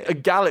filmed like a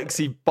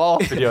Galaxy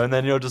bath video, and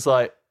then you're just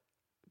like,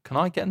 "Can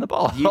I get in the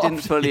bath?" You didn't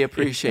after fully you?"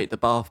 appreciate the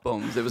bath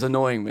bombs. It was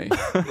annoying me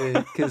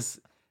because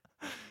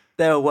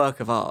they're a work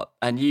of art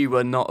and you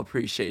were not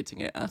appreciating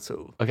it at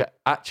all. Okay,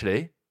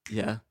 actually,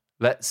 Yeah.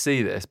 let's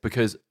see this,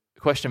 because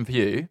question for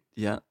you: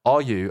 Yeah.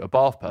 are you a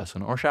bath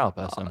person or a shower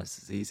Oh, person? it's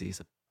as easy as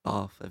a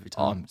bath every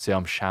time.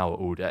 I'm shower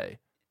all day.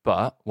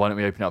 But why don't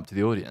we open it up to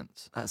the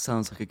audience? That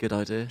sounds like a good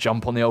idea.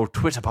 Jump on the old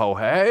Twitter poll,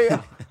 hey?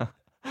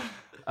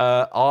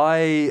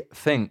 I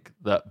think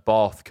that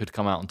bath could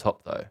come out on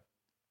top, though.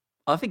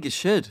 I think it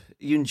should.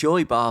 You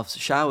enjoy baths.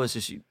 Showers,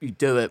 just you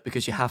do it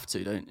because you have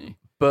to, don't you?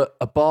 But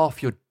a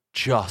bath, you're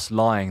just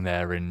lying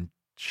there in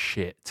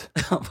shit.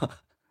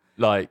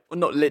 Like, Well,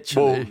 not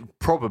literally. well,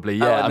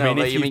 probably, Oh, yeah. no, I mean,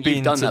 but if you you've mean been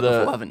you've done to that the,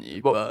 before, haven't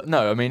you? Well, But-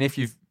 no, I mean, if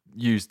you've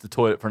used the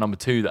toilet for number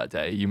 2 that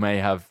day, you may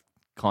have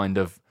kind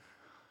of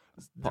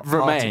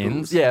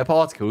remains,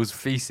 particles,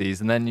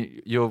 feces, and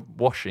then you're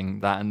washing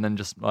that, and then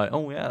just like,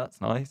 oh yeah,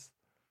 that's nice.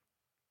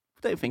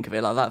 Don't think of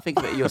it like that. Think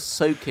of it, you're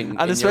soaking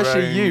And in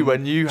especially your you, own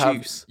when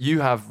juice.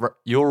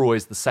 you're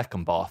always the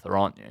second bather,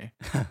 aren't you?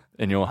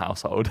 In your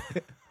household.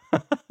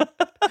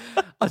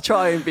 I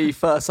try and be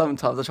first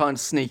sometimes. I try and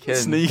sneak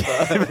in.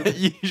 But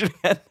you usually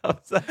end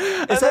up and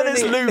It's then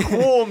it's only-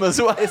 lukewarm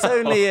as well. It's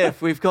only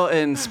if we've got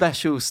in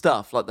special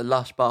stuff like the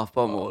Lush Bath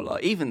Bomb or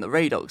like even the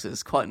Radox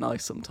is quite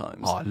nice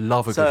sometimes. Oh, I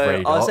love a so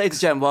good Radox. I say to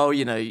Jen, well,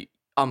 you know,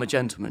 I'm a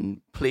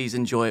gentleman. Please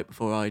enjoy it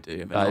before I do.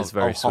 And then That is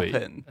very I'll sweet.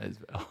 Hop in. That is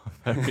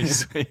very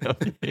sweet of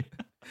you.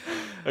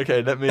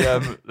 Okay, let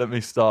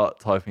me start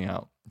typing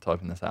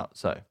this out.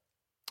 So,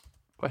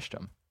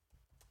 question: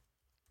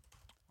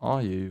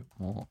 are you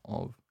more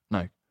of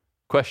no?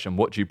 Question: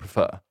 what do you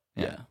prefer?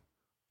 Yeah.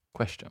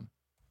 Question: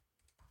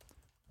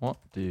 what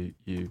do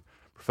you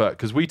prefer?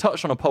 Because we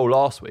touched on a poll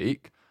last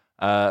week.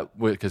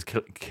 Because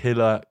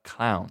killer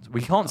clowns.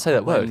 We can't say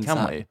that word, When's can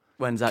that- we?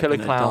 When's that Killer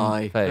gonna clown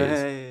die? phase.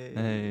 Hey,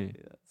 Hey.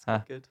 that's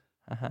Ah. good.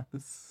 Well,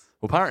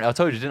 apparently, I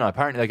told you, didn't I?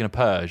 Apparently, they're going to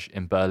purge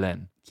in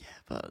Berlin. Yeah,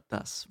 but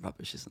that's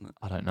rubbish, isn't it?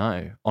 I don't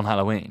know. On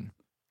Halloween.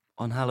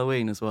 On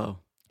Halloween as well.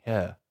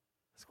 Yeah.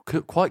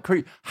 It's quite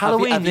creepy.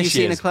 Halloween Have you this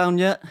seen year. a clown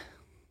yet?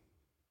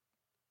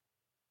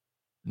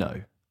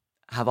 No.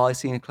 Have I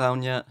seen a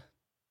clown yet?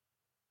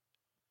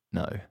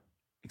 No.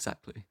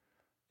 Exactly.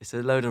 It's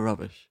a load of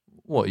rubbish.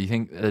 What, you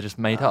think they're just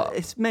made up?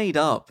 It's made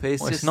up.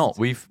 It's Well, just it's not.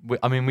 We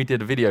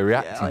did a video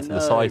reacting Yeah, I to know,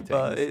 the sightings.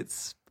 but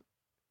it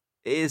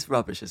is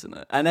rubbish, isn't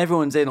it? And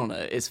everyone's in on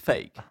it. It's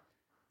fake.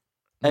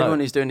 No. Everyone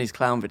who's doing these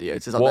clown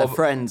videos is like What their ab-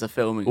 friends are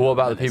filming. What them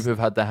about the and people who've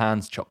had their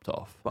hands chopped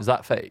off? Is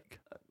that fake?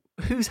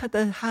 who's had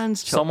their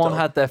hands chopped Someone off?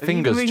 had their Have you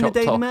fingers been reading chopped the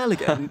Daily off. Mail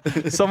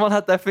again? Someone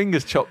had their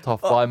fingers chopped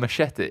off by a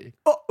machete.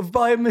 Oh,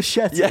 by a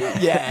machete.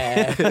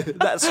 Yeah,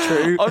 that's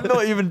true. I'm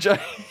not even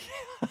joking.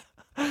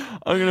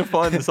 I'm going to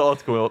find this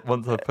article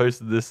once I've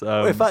posted this.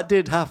 If that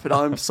did happen,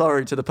 I'm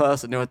sorry to the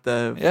person who had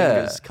their Yeah.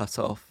 fingers cut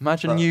off.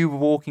 Imagine But you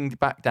walking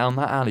back down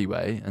that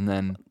alleyway and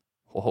then,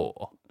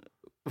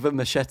 with a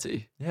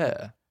machete.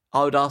 yeah.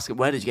 I would ask him,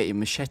 where did you get your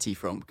machete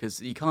from?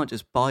 Because you can't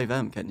just buy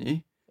them, can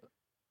you?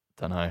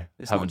 Don't know.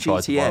 It's Haven't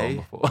not tried to buy one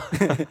before.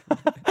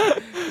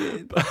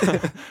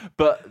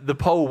 but the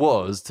poll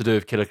was to do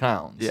with killer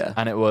clowns. Yeah.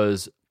 And it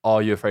was,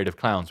 are you afraid of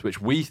clowns?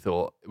 Which we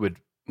thought would,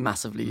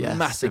 Massively, yes.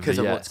 Massively, because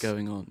of yes. what's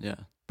going on, yeah.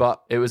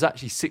 but it was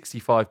actually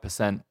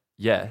 65%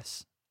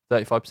 yes,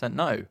 35%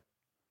 no.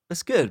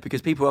 That's good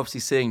because people are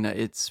obviously seeing that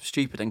it's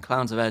stupid and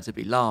clowns are there to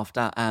be laughed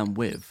at and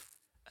with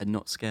and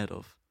not scared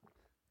of.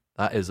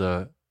 That is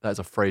a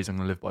phrase I'm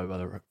going to live by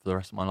for the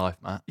rest of my life,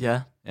 Matt.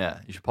 Yeah. Yeah,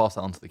 you should pass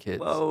that on to the kids.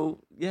 Well,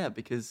 yeah,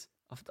 because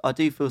I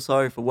do feel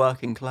sorry for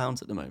working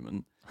clowns at the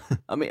moment.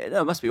 I mean,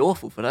 it must be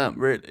awful for them,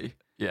 really.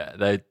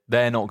 Yeah,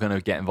 they're not going to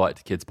get invited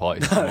to kids'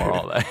 parties anymore,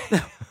 are they?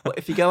 But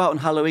if you go out on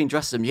Halloween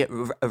dressed as them, you get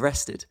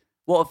arrested.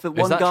 What if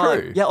one that guy?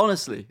 true? Yeah,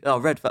 honestly. Oh,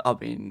 red. I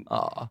mean,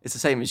 Ah. it's the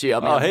same as you.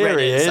 I mean, Oh, I've here read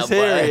he it is.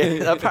 somewhere. Here he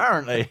is.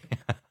 Apparently.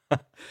 But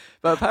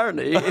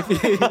apparently, if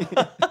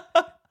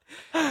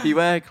you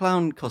wear a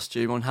clown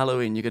costume on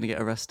Halloween, you're going to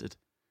get arrested.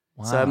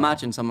 So Wow.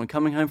 imagine someone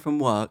coming home from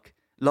work,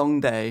 long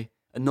day,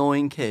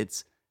 annoying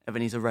kids, and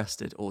then he's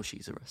arrested or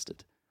she's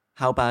arrested.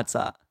 How bad's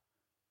that?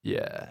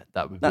 Yeah,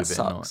 that would be That a bit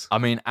annoying. sucks. I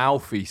mean,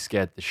 Alfie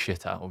scared the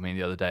shit out of me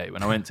the other day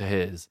when I went to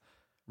his,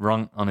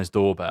 rung on his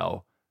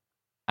doorbell,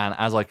 and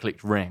as I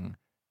clicked ring,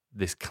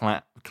 this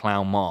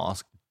clown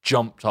mask,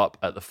 jumped up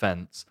at the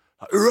fence,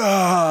 like,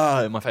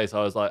 "Rah!" in my face.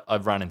 I was like, I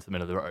ran into the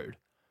middle of the road.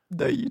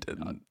 No, you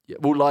didn't. Yeah,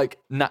 well, like,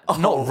 not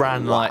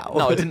ran like,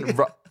 no, I didn't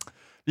run.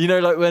 You know,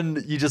 like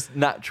when you just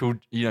natural,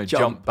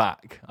 jump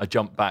back. I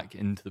jumped back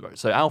into the road.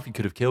 So Alfie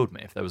could have killed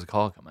me if there was a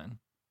car coming.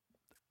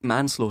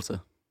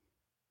 Manslaughter.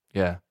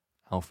 Yeah,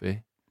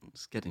 Alfie.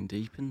 It's getting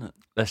deep, isn't it?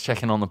 Let's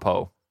check in on the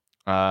poll.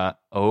 Again,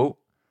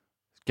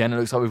 it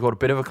looks like we've got a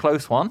bit of a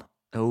close one.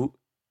 Oh.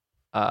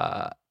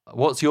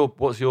 What's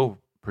your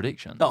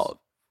prediction? Oh,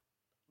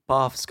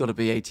 bath's got to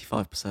be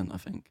 85%, I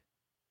think.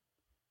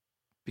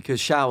 Because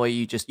shower,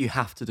 you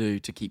have to do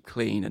to keep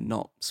clean and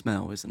not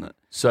smell, isn't it?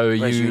 So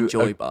Whereas you you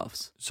enjoy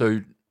baths.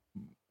 So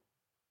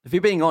If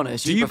you're being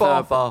honest, Do you you prefer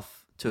a bath-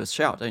 bath to a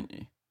shower, don't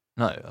you?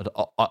 no,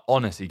 I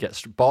honestly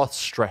baths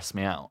stress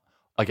me out.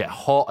 I get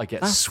hot. I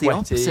get That's sweaty. the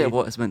opposite of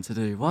what it's meant to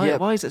do. Why? Yeah.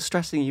 Why is it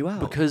stressing you out?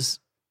 Because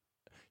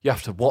you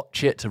have to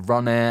watch it to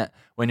run it.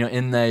 When you're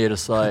in there, you're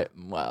just like,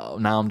 well,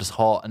 now I'm just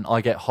hot, and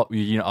I get hot.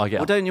 I get.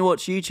 Well, don't you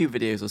watch YouTube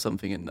videos or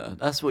something in there?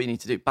 That's what you need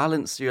to do.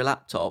 Balance your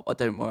laptop.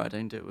 Don't worry, I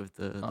don't do it with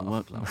the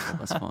work laptop.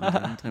 That's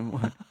fine.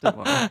 Don't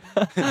worry.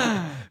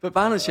 But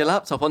balance your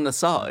laptop on the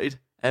side,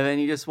 and then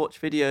you just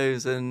watch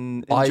videos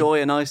and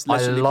enjoy a nice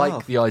leisurely I like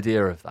bath. the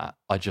idea of that.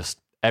 I just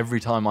every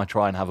time I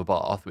try and have a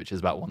bath, which is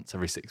about once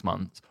every 6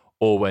 months,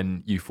 or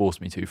when you force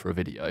me to for a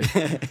video,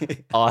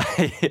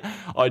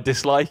 I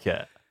dislike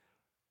it.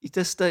 You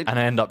just don't. And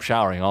I end up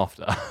showering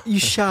after. You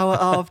shower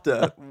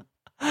after.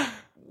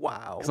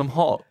 Wow. Because I'm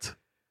hot.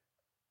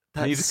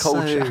 I need a That's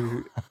cold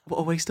shower. What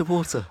a waste of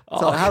water. Oh.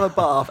 So I have a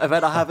bath and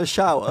then I have a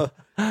shower.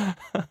 Well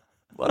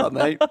up,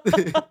 mate.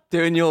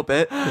 Doing your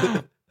bit.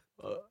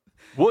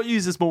 What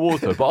uses more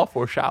water, a bath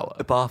or a shower?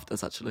 The bath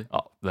does, actually.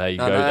 Oh, there you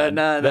No, go. no, then.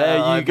 no, there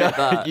I you go. get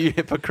that. You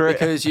hypocrite.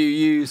 Because you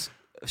use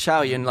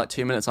shower you in like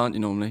 2 minutes, aren't you,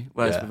 normally?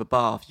 Whereas Yeah. with a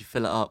bath, you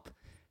fill it up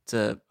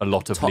to a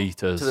lot of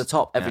litres. to the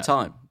top every Yeah.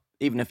 time,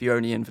 even if you're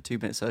only in for 2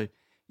 minutes. So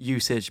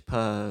usage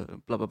per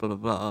blah, blah, blah, blah,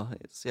 blah.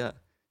 It's,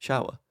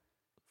 shower.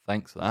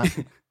 Thanks for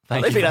that.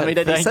 I don't think that made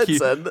any thank sense you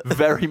then.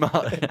 very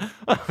much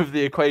of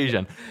the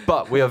equation.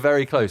 But we are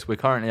very close. We're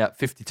currently at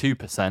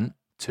 52%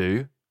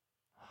 to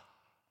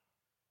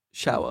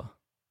Shower.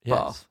 yes,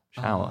 Bath.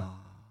 shower. Ah,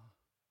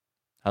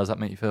 How does that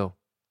make you feel?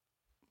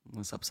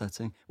 that's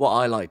upsetting. What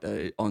I like,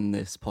 though, on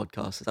this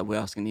podcast is that we're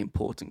asking the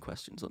important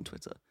questions on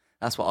Twitter.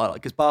 That's what I like.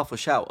 Because bath or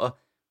shower,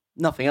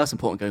 nothing else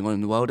important going on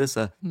in the world, is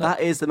there? No.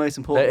 That is the most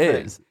important It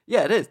thing. is.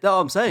 Yeah, it is. No,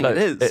 I'm saying No, it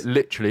is. It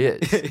literally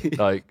is.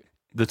 Like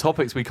the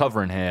topics we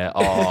cover in here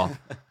are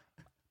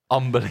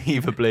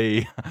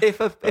unbelievably. If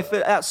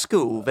at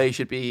school they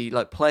should be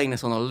like playing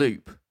this on a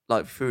loop,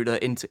 like through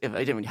the if they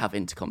didn't really have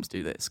intercoms,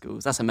 do they at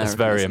schools? That's American. It's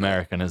very isn't it?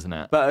 American, isn't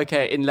it? But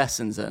okay, in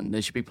lessons then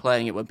they should be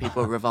playing it when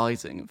people are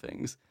revising and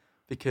things,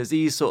 because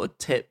these sort of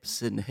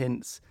tips and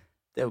hints,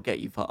 they'll get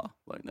you far,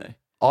 won't they?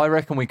 I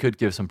reckon we could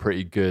give some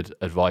pretty good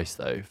advice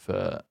though,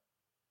 for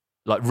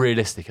like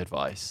realistic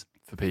advice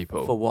for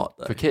people. For what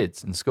though? For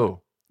kids in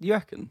school. You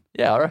reckon?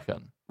 Yeah, I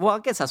reckon. Well, I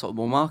guess that's what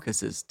more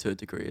Marcus is to a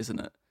degree, isn't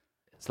it?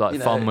 It's like You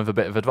know, fun with a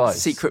bit of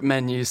advice. Secret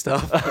menu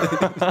stuff.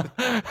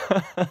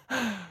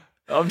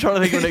 I'm trying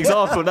to think of an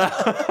example now.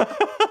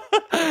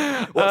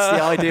 What's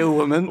the ideal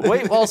woman?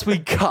 Wait whilst we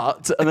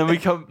cut and then we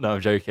come. No,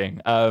 I'm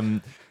joking.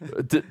 To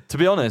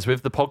be honest,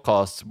 with the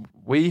podcast,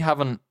 we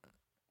haven't.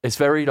 It's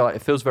very like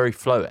it feels very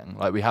flowing.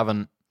 Like we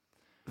haven't.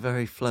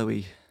 Very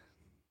flowy.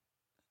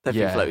 Don't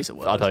think flowy's a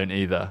word. I don't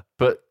either.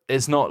 But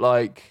it's not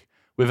like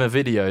with a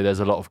video. There's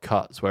a lot of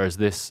cuts, whereas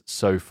this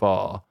so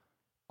far,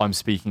 I'm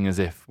speaking as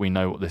if we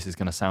know what this is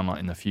going to sound like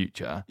in the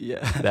future. Yeah.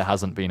 There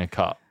hasn't been a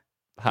cut.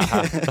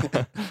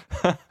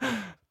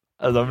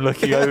 As I'm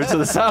looking over to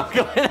the sound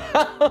guy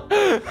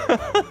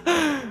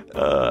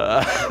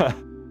now.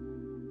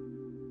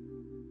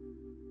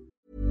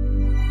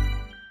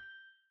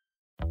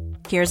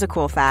 Here's a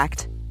cool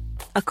fact.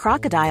 A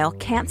crocodile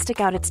can't stick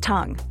out its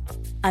tongue.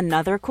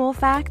 Another cool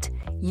fact,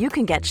 you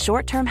can get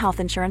short-term health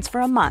insurance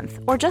for a month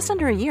or just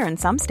under a year in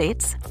some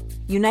states.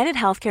 United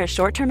Healthcare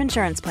short-term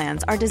insurance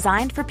plans are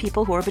designed for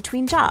people who are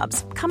between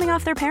jobs, coming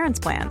off their parents'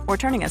 plan, or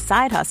turning a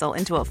side hustle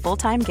into a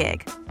full-time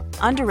gig.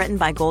 Underwritten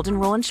by Golden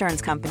Rule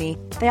Insurance Company,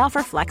 they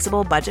offer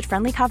flexible,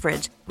 budget-friendly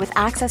coverage with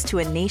access to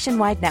a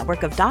nationwide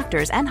network of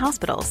doctors and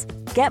hospitals.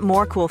 Get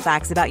more cool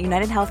facts about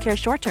United Healthcare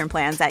short-term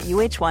plans at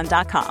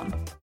uh1.com.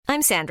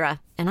 I'm Sandra,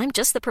 and I'm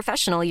just the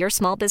professional your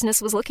small business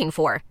was looking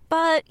for.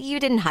 But you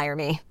didn't hire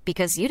me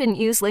because you didn't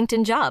use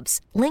LinkedIn Jobs.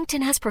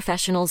 LinkedIn has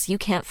professionals you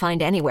can't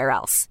find anywhere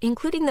else,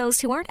 including those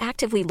who aren't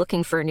actively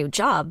looking for a new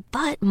job,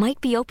 but might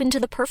be open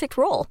to the perfect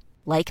role,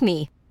 like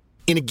me.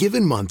 In a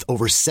given month,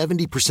 over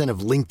 70% of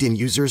LinkedIn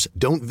users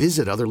don't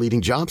visit other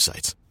leading job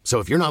sites. So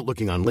if you're not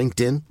looking on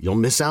LinkedIn, you'll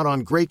miss out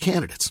on great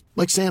candidates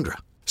like Sandra.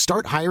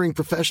 Start hiring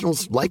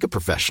professionals like a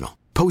professional.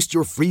 Post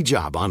your free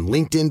job on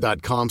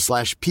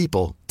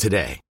linkedin.com/people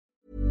today.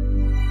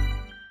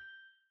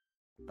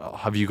 Oh,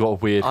 have you got a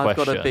weird I've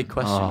question? got a big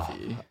question for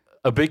you.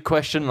 A big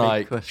question,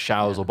 like question,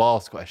 showers yeah. or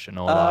baths question,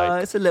 or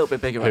like It's a little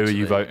bit bigger. who are actually.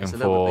 you voting It's a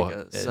little bit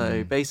for bigger. So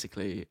in-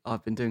 basically,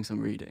 I've been doing some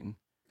reading.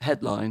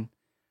 Headline: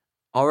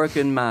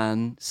 Oregon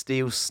man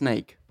steals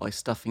snake by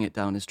stuffing it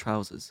down his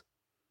trousers.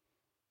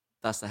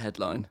 That's the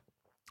headline.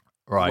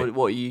 Right.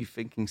 What are you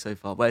thinking so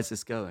far? Where's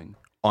this going?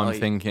 I'm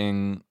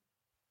thinking,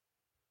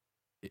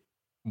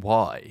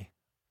 why?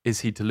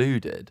 Is he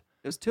deluded?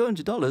 It was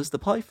 $200, the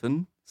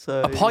python.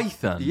 So A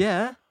python?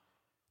 Yeah.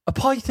 A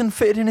python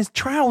fitted in his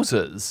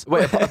trousers?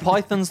 Wait, a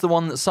python's the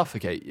one that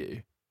suffocate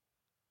you?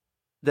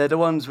 They're the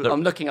ones,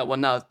 I'm looking at one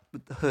now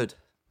with the hood.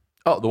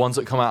 Oh, the ones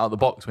that come out of the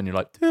box when you're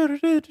like... I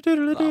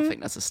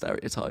think that's a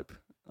stereotype.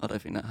 I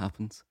don't think that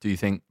happens. Do you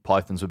think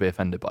pythons would be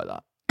offended by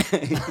that?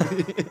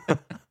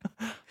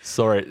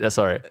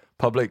 Sorry.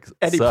 Public...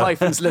 Any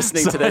pythons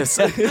listening to this?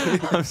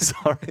 I'm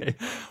sorry.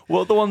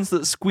 What are the ones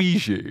that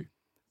squeeze you?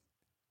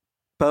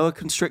 Boa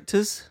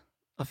constrictors,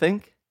 I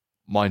think.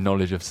 My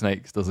knowledge of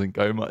snakes doesn't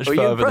go much Well,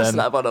 further you're impressed than...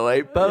 that, by the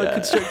way. Boa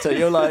constrictor,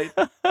 you're like,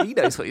 he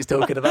knows what he's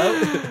talking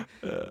about.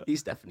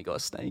 He's definitely got a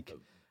snake.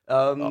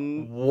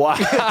 Wow.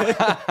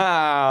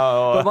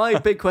 But my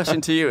big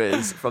question to you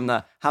is, from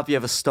that, have you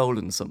ever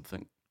stolen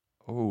something?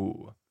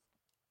 Ooh.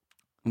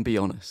 And be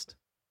honest.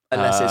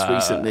 Unless it's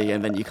recently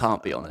and then you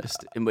can't be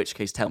honest, in which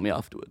case tell me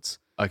afterwards.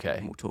 Okay.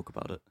 And we'll talk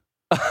about it.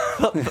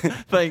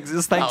 Thanks,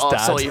 Dad. I'll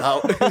sort you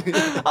out.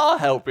 I'll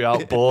help you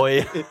out,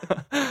 boy.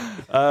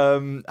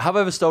 Have I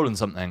ever stolen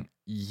something?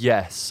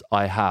 Yes,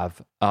 I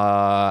have.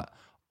 I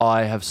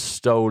have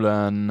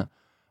stolen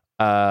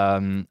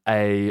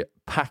a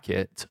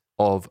packet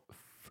of. Do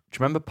you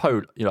remember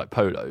polos?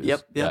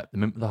 Yep. Yeah,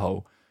 the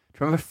whole. Do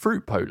you remember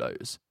fruit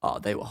polos? Oh,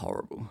 they were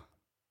horrible.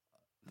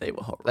 They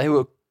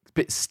were a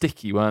bit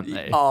sticky, weren't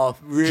they? Oh,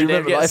 really? Do you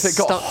remember, They if it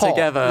got stuck hot,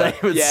 together.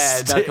 they would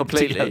stick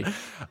completely. together.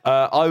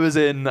 I was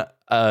in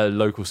a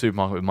local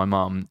supermarket with my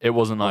mum. It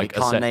wasn't like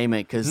you can't name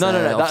it because no.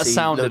 That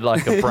sounded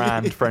like a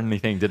brand-friendly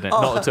thing, didn't it?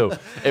 Not at all.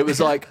 It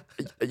was like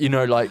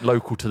like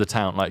local to the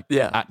town, like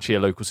actually a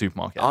local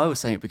supermarket. I was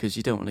saying it because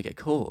you don't want to get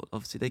caught.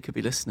 Obviously, they could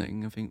be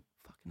listening and think,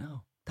 "Fucking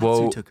hell, that's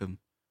who took them."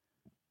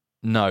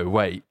 No,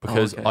 wait,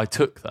 because I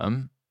took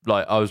them.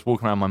 Like, I was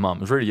walking around my mum,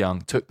 I was really young,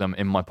 took them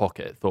in my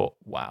pocket, thought,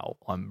 wow,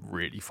 I'm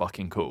really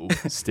fucking cool,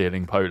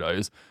 stealing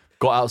polos.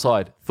 Got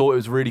outside, thought it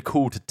was really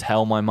cool to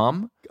tell my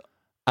mum.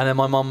 And then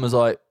my mum was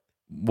like,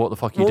 what the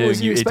fuck are you doing, What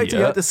was you expecting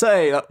idiot? her to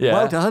say? Like,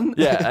 well done.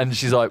 Yeah, and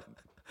she's like,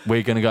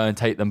 we're going to go and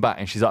take them back.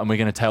 And she's like, and we're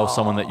going to tell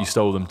someone that you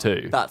stole them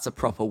too. That's a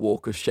proper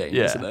walk of shame,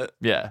 isn't it?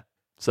 Yeah.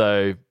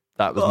 So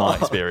that was my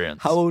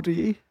experience. How old are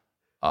you? It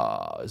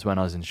was when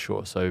I was in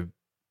short, so...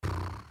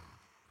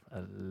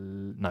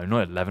 no,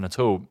 not 11 at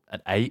all.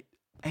 At 8.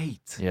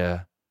 8? Yeah.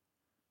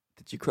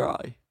 Did you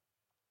cry?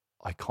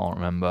 I can't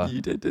remember.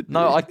 You did, didn't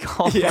No, you? I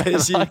can't.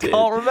 Yes, you I did.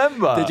 can't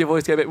remember. Did your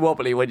voice get a bit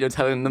wobbly when you're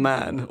telling the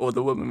man or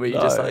the woman? Were you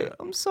just like,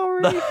 I'm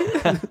sorry?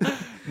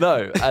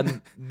 No,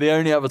 and the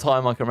only other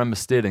time I can remember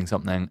stealing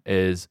something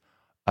is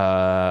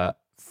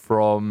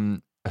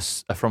from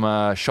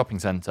a shopping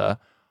centre.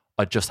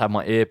 I just had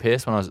my ear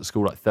pierced when I was at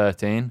school, like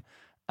 13,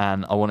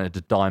 and I wanted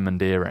a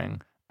diamond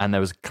earring. And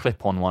there was a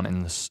clip-on one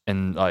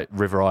in like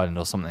River Island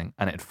or something,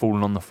 and it had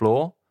fallen on the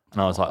floor.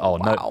 And I was like, oh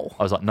wow. no!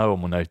 I was like, no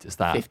one will notice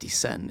that. 50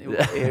 Cent.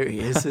 Here he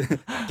is.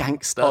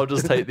 Gangster. I'll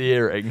just take the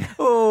earring.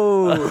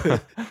 Oh.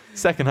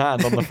 Second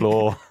hand on the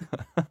floor.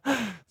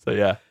 So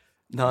yeah.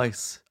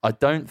 Nice. I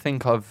don't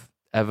think I've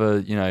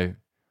ever,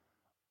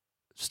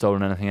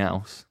 stolen anything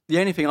else. The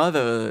only thing I've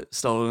ever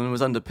stolen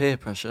was under peer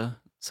pressure.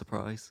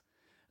 Surprise.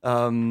 It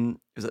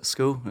was at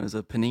school. It was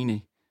a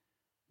panini.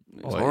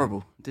 It was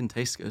horrible. It didn't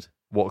taste good.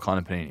 What kind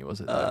of panini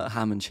was it?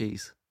 Ham and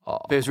cheese. Oh,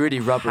 But it was really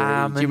rubbery.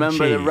 ham Do you and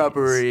remember the cheese.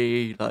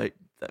 rubbery, like,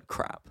 that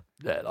crap?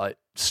 Yeah, like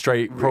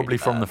straight, Really probably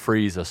from bad. the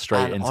freezer,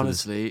 straight And into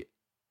honestly,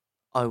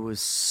 I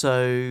was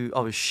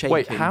shaking.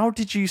 Wait, how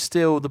did you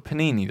steal the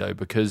panini though?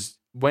 Because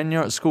when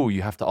you're at school,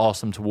 you have to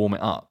ask them to warm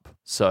it up.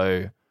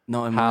 So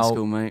Not in my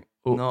school, mate.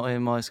 Oh. Not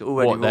in my school.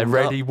 Already what? They're warmed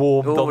ready up.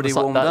 warmed. on Already the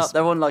side? warmed That's- up.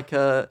 They're on like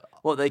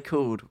what they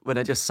called when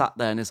they just sat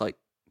there and it's like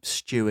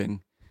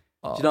stewing.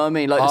 Do you know what I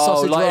mean? Like the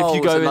sausage like rolls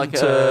if you go and like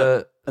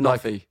into a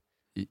like- offie.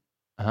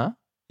 Huh?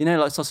 You know,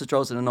 like sausage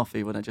rolls in an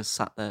offie when they just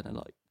sat there and they're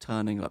like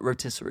turning, like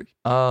rotisserie.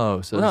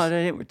 Oh, so Well, no,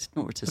 they ain't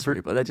not rotisserie,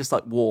 but they're just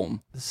like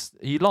warm.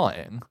 are you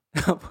lying?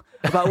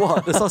 About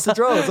what? The sausage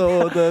rolls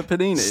or the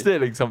panini?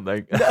 Stealing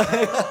something?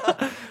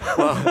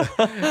 Well,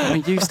 I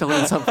mean, you've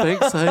stolen something,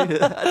 so I had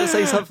to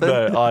say something.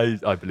 No,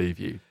 I believe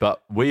you,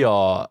 but we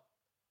are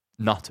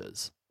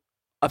nutters.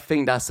 I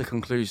think that's the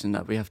conclusion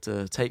that we have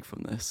to take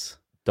from this.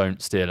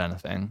 Don't steal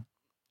anything.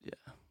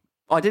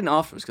 I didn't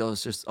afterwards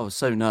because I was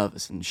so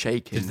nervous and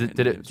shaking. Did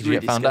and it- was did you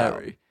get found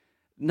out?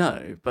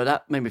 No, but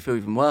that made me feel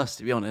even worse,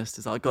 to be honest,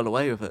 is I got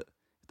away with it.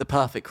 The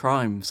perfect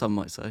crime, some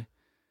might say.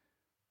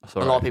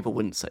 Sorry. A lot of people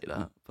wouldn't say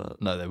that,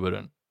 but No, they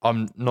wouldn't.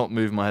 I'm not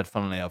moving my head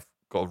funnily. I've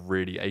got a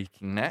really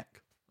aching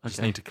neck. I just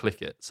Okay. need to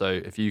click it. So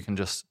if you can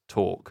just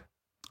talk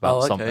about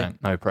okay. something,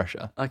 no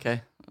pressure.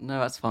 Okay, no,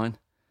 that's fine.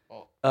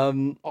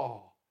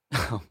 Oh.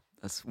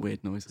 That's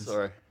weird noises.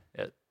 Sorry.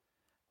 Yeah.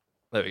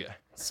 There we go.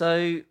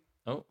 So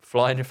Oh,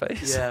 fly in your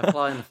face. yeah,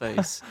 fly in the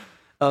face.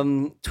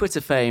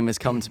 Twitter fame has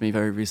come to me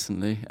very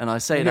recently, and I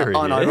say Here that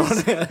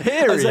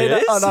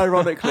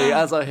unironically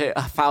as I hit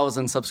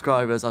 1,000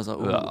 subscribers. I was like,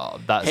 ooh,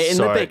 that's hitting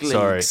the big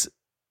sorry. leagues.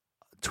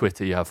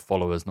 Twitter, you have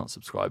followers, not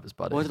subscribers,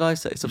 buddy. What did I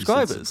say? You said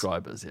Subscribers?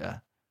 Subscribers,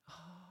 yeah.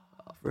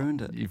 I've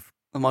ruined it. You've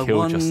My killed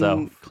one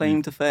yourself.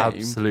 claim to fame.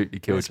 Absolutely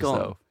killed It's gone.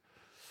 yourself.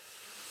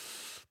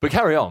 But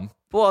carry on.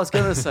 What I was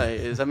going to say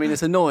is, I mean,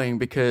 it's annoying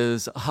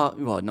because,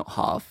 not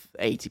half,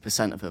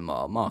 80% of them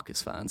are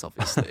Marcus fans,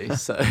 obviously.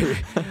 So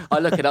I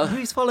look at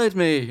who's followed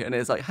me, and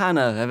it's like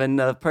Hannah, and then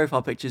the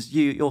profile picture's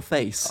your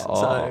face.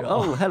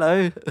 So,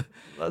 hello.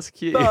 That's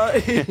cute.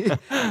 But,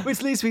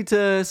 which leads me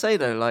to say,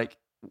 though, like,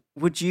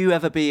 would you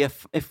ever be,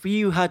 if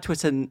you had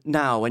Twitter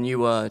now when you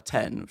were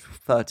 10,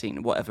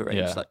 13, whatever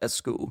age, like at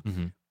school,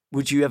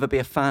 would you ever be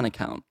a fan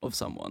account of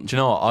someone? Do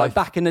you know what? Like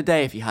back in the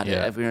day, if you had it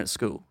everyone at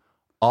school.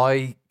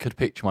 I could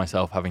picture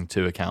myself having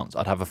 2 accounts.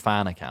 I'd have a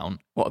fan account.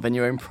 What, then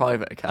your own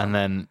private account? And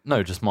then,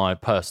 no, just my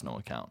personal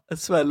account. I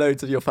swear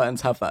loads of your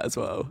fans have that as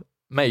well.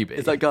 Maybe.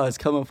 It's like, guys,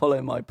 come and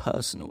follow my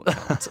personal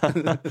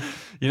account.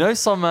 You know,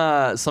 some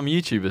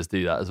YouTubers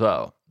do that as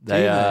well.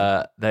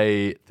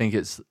 They think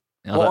it's...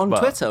 on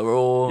Twitter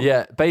or...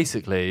 Yeah,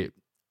 basically,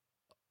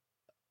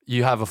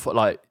 you have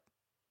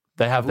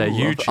they have their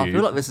YouTube. I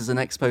feel like this is an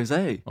expose.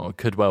 Oh, it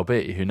could well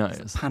be. Who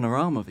knows?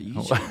 Panorama of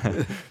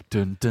YouTube.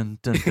 Dun, dun,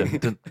 dun, dun,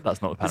 dun.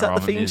 That's not the Is that panorama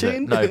the theme music.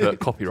 tune? No, but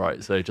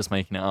copyright, so just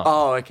making it up.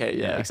 Oh, okay.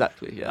 Yeah, Yeah.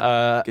 exactly.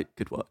 Yeah.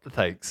 Good work.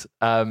 Thanks.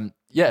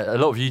 Yeah, a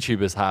lot of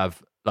YouTubers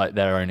have like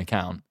their own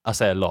account. I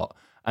say a lot.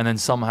 And then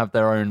some have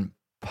their own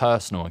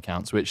personal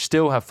accounts, which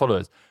still have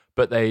followers,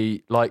 but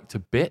they like to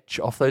bitch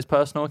off those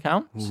personal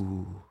accounts.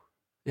 Ooh.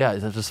 Yeah,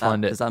 I just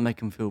find it... Does that make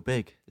them feel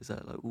big? Is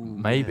that like, ooh,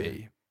 Maybe.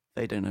 yeah.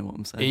 They don't know what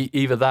I'm saying.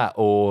 Either that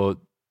or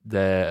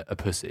they're a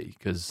pussy,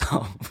 because...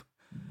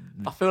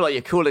 I feel like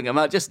you're calling them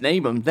out. Just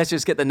name them. Let's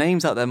just get the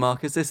names out there,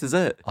 Marcus. This is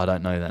it. I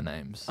don't know their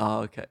names.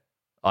 Oh, okay.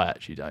 I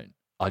actually don't.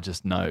 I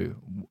just know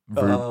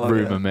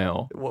rumour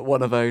mill.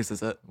 One of those,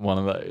 is it? One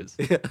of those.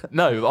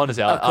 No,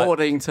 honestly,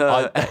 according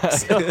to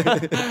X.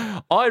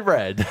 I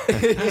read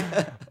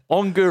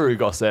on Guru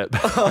Gossip.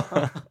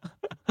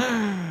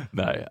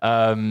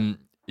 No.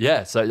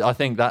 Yeah, so I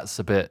think that's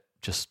a bit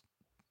just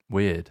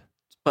weird.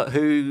 But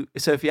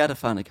so if you had a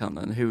fan account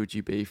then, who would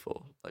you be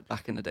for? Like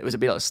back in the day? Was it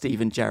be like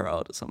Steven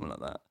Gerrard or something like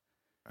that?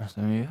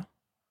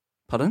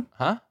 Pardon?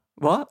 Huh?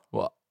 What?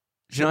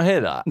 Did you not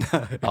hear that?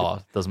 No. Oh,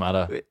 doesn't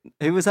matter.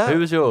 Who was that? Who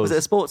was yours? Was it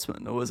a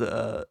sportsman or was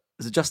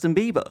it Justin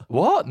Bieber?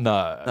 What?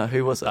 No. No,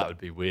 who was it? That would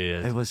be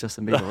weird. It was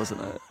Justin Bieber,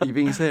 wasn't it? Are you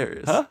being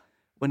serious? Huh?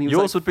 When he was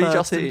Yours like would be 13.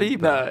 Justin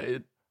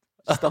Bieber?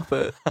 No, stop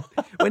it.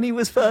 When he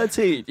was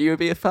 13, you would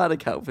be a fan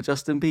account for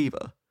Justin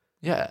Bieber?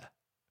 Yeah.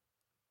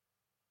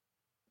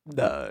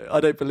 No,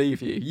 I don't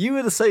believe you. You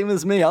were the same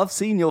as me. I've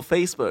seen your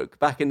Facebook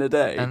back in the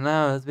day. And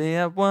now it's me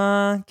at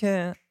one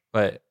can.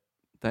 Wait.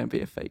 Don't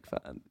be a fake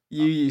fan.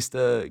 You used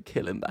to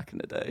kill him back in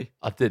the day.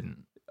 I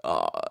didn't.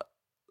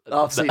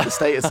 I've seen the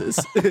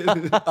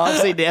statuses. I've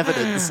seen the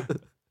evidence.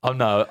 Oh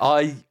no,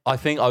 I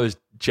think I was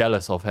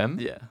jealous of him.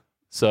 Yeah.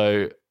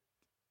 So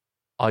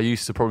I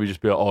used to probably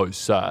just be like, oh, it's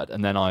sad.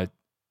 And then I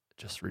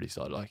just really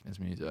started liking his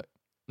music.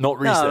 Not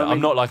recently. No, I mean,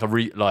 I'm not like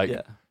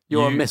yeah.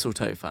 You're a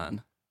Mistletoe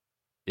fan.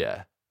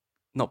 Yeah.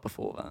 Not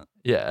before that.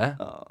 Yeah.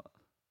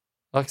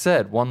 Like I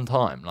said, one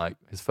time, like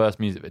his first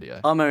music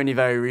video. I'm only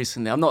very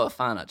recently. I'm not a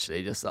fan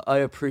actually. Just I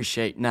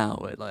appreciate now.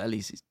 Like at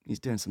least he's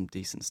doing some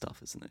decent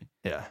stuff, isn't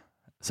he? Yeah.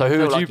 So who I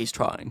feel would like you? He's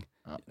trying.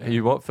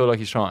 You what? Feel like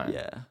he's trying?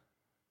 Yeah.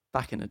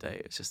 Back in the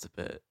day, it's just a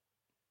bit.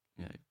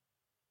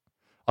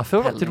 I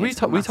feel like did we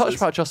Peddling we into touched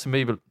masses. about Justin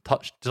Bieber?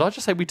 Did I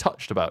just say we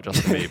touched about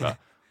Justin Bieber?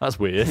 That's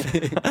weird.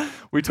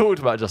 We talked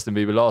about Justin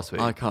Bieber last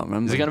week. I can't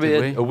remember. Is it going to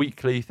be a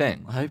weekly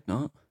thing? I hope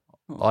not.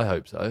 I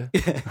hope so.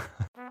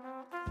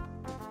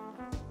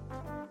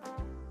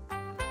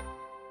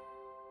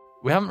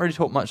 We haven't really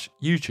talked much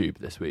YouTube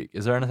this week.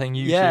 Is there anything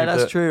YouTube? Yeah,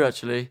 that's true,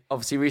 actually.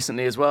 Obviously,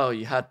 recently as well,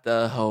 you had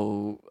the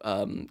whole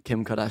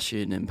Kim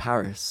Kardashian in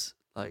Paris.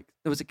 Like,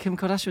 was it Kim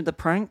Kardashian with the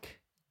prank?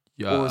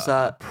 Yeah, or was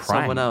that prank?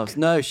 someone else?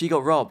 No, she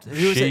got robbed.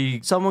 Who was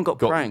it? Someone got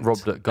pranked.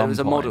 Robbed at gunpoint. There was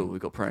a model who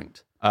got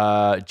pranked.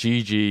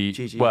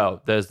 Gigi.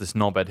 Well, there's this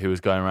knobhead who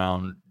was going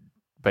around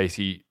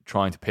basically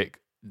trying to pick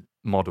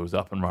models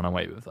up and run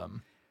away with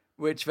them.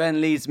 Which then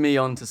leads me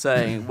on to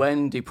saying,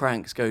 when do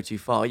pranks go too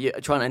far? You're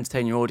trying to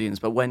entertain your audience,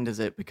 but when does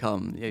it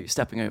become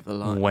stepping over the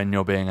line? When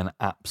you're being an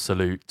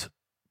absolute...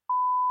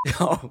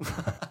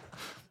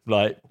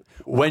 Like,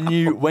 when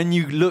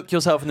you look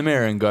yourself in the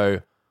mirror and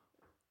go,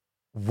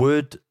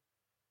 would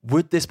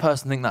this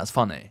person think that's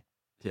funny?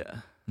 Yeah.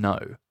 No.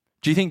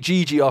 Do you think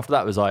Gigi after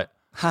that was like,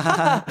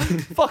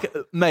 fuck it,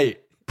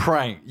 mate,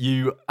 prank,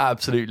 you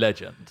absolute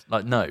legend?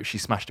 Like, no, she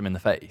smashed him in the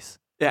face.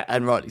 Yeah,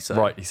 and rightly so.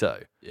 Rightly so.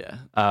 Yeah.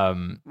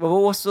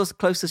 Well, what's the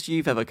closest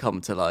you've ever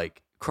come to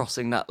like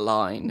crossing that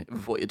line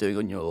with what you're doing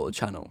on your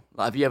channel?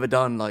 Like, have you ever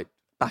done like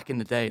back in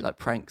the day like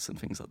pranks and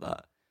things like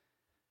that?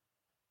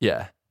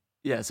 Yeah.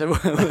 Yeah. So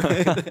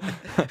that's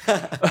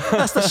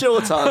the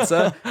short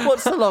answer.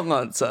 What's the long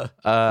answer?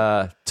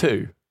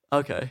 2.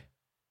 Okay.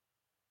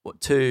 What,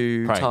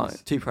 two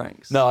Pranks. two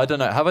pranks? No, I don't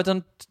know. Have I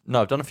done?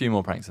 No, I've done a few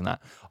more pranks than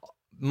that.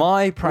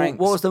 My pranks.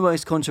 What was the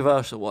most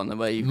controversial one?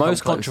 Where you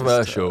most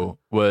controversial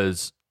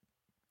was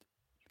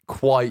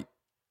quite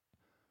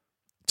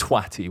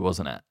twatty,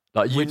 wasn't it?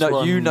 Like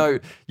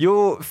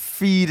you're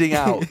feeding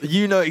out.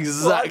 You know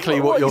exactly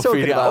what you're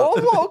feeding out.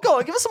 Oh, go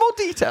on, give us some more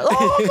details.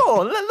 Oh,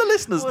 go on, let the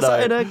listeners was know.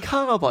 Was that in a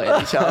car by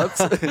any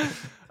chance?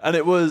 And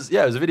it was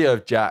a video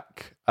of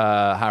Jack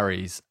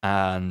Harry's,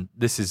 and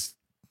this is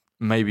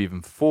maybe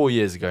even 4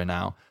 years ago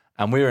now.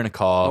 And we were in a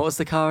car. What was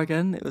the car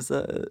again? It was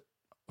a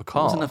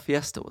car. It wasn't a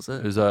Fiesta, was it?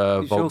 It was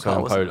a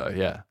Volkswagen Polo.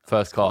 Yeah,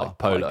 first car,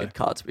 Polo. Quite a good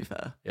car, to be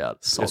fair. Yeah,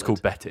 it's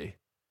called Betty.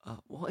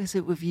 What is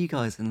it with you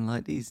guys and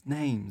like these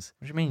names?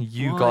 What do you mean,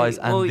 you guys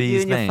and well, these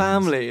you and names? Your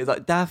family, it's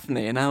like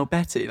Daphne and now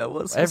Betty. Like,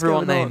 what's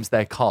Everyone going names on?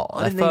 their car.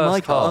 I didn't their name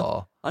first my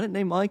car. I didn't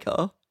name my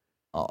car.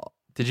 Oh,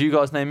 did you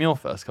guys name your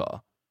first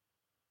car?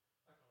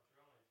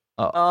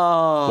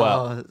 Oh,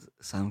 well,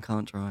 Sam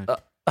can't drive.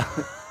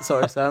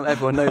 Sorry, Sam.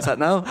 Everyone knows that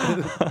now.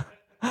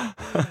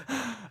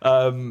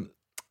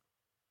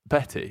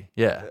 Betty,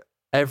 yeah.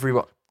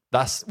 Everyone.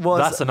 That's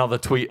another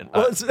tweet.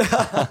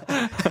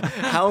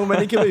 How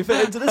many can we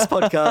fit into this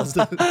podcast?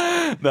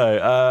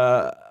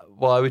 No.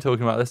 Why are we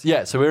talking about this?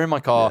 Yeah. So we were in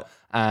my car,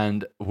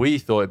 and we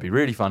thought it'd be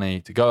really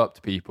funny to go up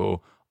to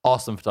people,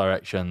 ask them for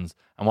directions,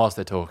 and whilst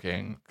they're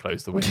talking,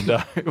 close the window.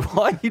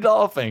 Why are you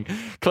laughing?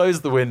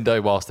 Close the window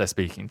whilst they're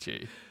speaking to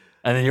you.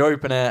 And then you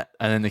open it,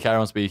 and then they carry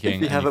on speaking.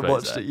 If you haven't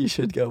watched it, you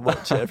should go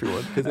watch it,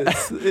 everyone.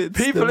 Because it's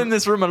people in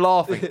this room are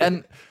laughing.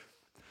 And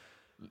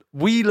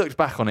we looked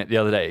back on it the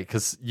other day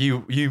because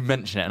you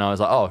mentioned it, and I was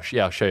like, "Oh,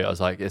 yeah, I'll show you." I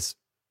was like, "It's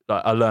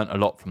like I learned a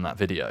lot from that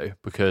video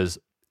because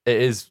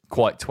it is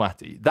quite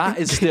twatty." That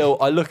is still.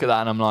 I look at that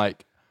and I'm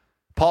like,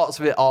 parts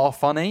of it are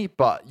funny,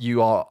 but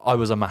I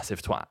was a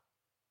massive twat.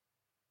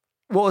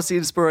 What was the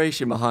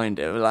inspiration behind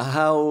it? Like,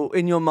 how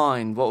in your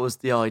mind? What was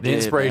the idea? The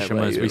inspiration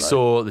was we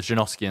saw the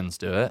Janoskians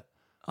do it.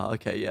 Oh,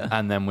 okay, yeah.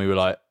 And then we were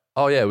like,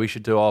 "Oh yeah, we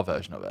should do our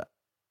version of it."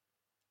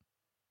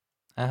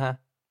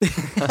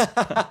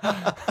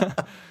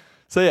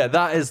 So yeah,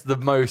 that is the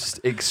most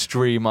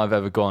extreme I've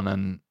ever gone,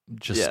 and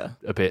just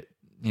a bit,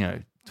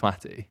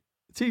 twatty.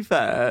 To be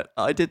fair,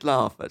 I did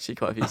laugh actually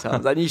quite a few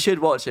times, and you should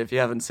watch it if you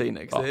haven't seen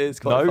it because it is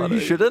quite funny. No,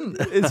 you shouldn't.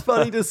 It's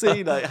funny to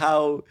see like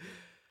how.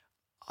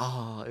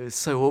 Oh, it was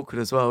so awkward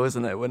as well,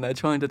 isn't it? When they're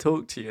trying to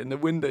talk to you and the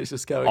window's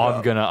just going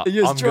up.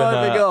 You're just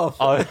driving off.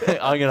 I'm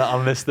gonna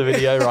unlist the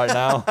video right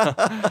now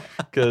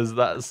because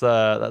that's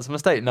a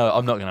mistake. No,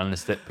 I'm not gonna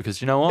unlist it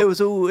because you know what? It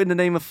was all in the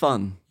name of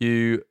fun.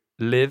 You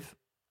live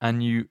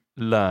and you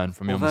learn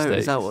from your mistakes.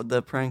 Is that what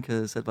the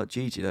pranker said about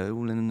Gigi though?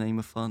 All in the name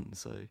of fun.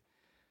 So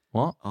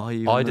what? Are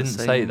you? I didn't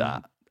say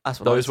that.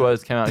 That's what Those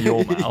words came out of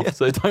your mouth. Yeah.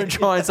 So don't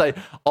try and say,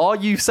 "Are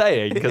you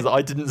saying?" Because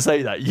I didn't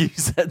say that. You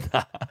said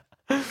that.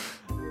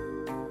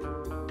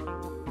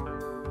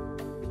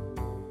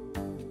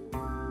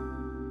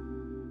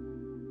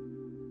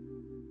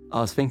 I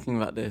was thinking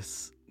about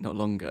this not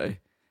long ago, and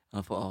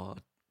I thought,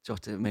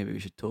 Jota, maybe we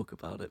should talk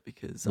about it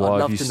because I'd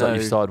love to know.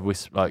 You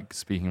started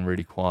speaking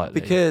really quietly?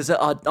 Because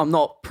I'm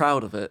not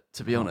proud of it,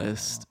 to be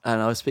honest.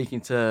 And I was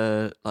speaking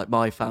to like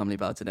my family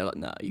about it, and they're like,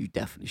 "No, you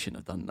definitely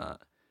shouldn't have done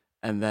that."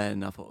 And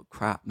then I thought,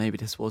 crap, maybe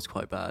this was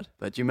quite bad.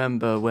 But do you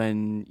remember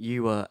when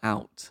you were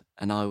out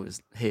and I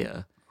was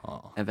here,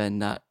 and then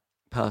that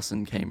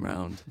person came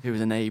round who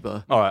was a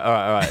neighbour? All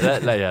right.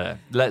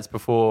 Let's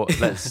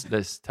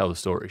tell the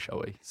story,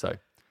 shall we? So.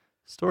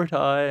 Story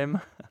time.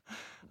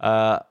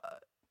 I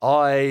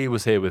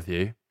was here with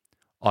you.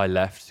 I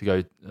left to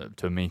go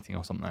to a meeting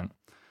or something.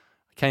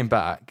 I came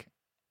back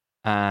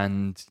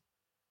and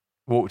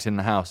walked in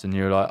the house, and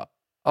you were like,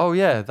 "Oh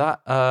yeah,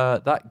 that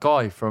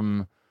guy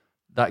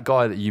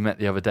that you met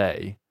the other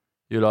day."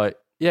 You're like,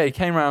 "Yeah, he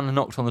came around and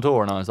knocked on the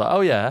door," and I was like,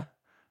 "Oh yeah,"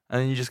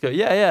 and then you just go,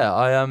 "Yeah,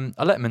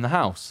 I let him in the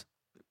house.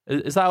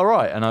 Is that all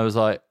right?" And I was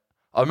like,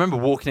 I remember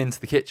walking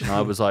into the kitchen.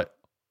 I was like,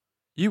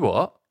 "You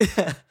what?"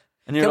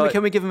 And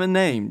can we give him a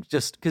name?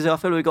 Just because I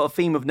feel like we've got a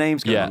theme of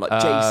names going on,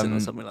 like Jason or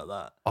something like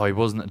that. Oh, he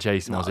wasn't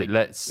Jason, was it?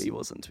 He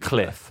wasn't.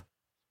 Cliff.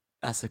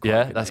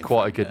 That's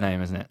quite a good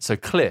name, isn't it? So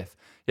Cliff.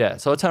 Yeah.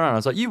 So I turned around, I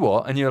was like, "You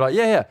what?" And you were like,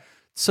 "Yeah."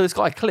 So this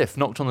guy Cliff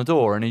knocked on the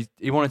door and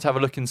he wanted to have a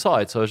look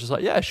inside. So I was just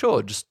like, "Yeah,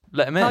 sure, just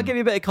let him in." I'll give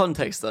you a bit of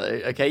context though.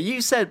 Okay,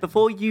 you said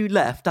before you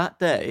left that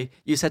day,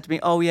 you said to me,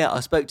 "Oh yeah, I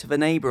spoke to the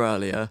neighbour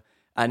earlier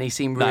and he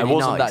seemed really nice." No, it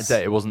wasn't that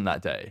day. It wasn't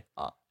that day.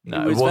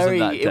 No, it wasn't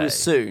that day. It was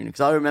soon because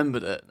I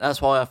remembered it.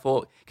 That's why I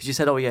thought, because you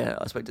said, "Oh yeah,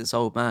 I spoke to this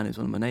old man who's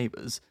one of my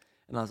neighbours,"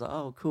 and I was like,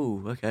 "Oh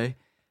cool, okay."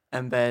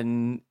 And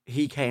then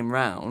he came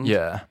round,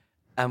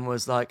 and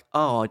was like,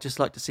 "Oh, I'd just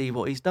like to see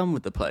what he's done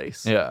with the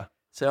place." Yeah.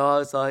 So I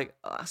was like,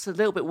 "That's a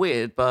little bit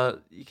weird,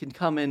 but you can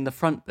come in the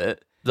front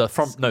bit." The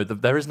front? No,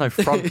 there is no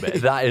front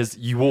bit. That is,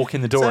 you walk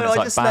in the door and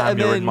it's like, "Bam,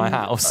 you're in my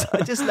house."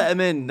 I just let him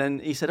in, and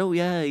he said, "Oh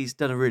yeah, he's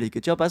done a really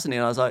good job, hasn't he?"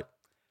 And I was like,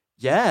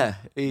 "Yeah,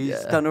 he's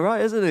done all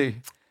right, hasn't he?"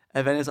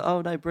 And then it's like,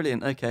 "Oh no,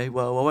 brilliant. Okay,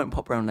 well, I won't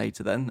pop round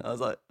later then." I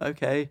was like,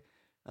 "Okay."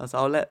 I was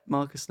like, "I'll let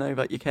Marcus know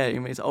that you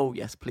came." He's like, "Oh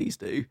yes, please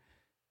do."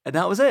 And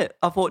that was it.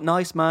 I thought,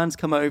 nice man's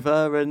come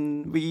over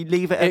and we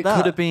leave it at that. It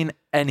could have been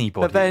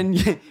anybody. But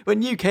then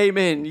when you came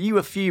in, you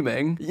were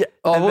fuming. Yeah.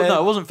 Oh, well, no,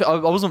 I wasn't. I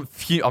wasn't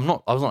I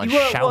wasn't like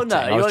shouting. No,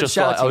 I was just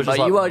shouting, like,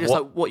 you were just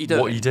like, what are you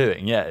doing? What are you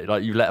doing? Yeah,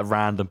 like you let a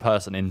random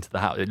person into the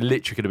house. It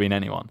literally could have been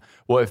anyone.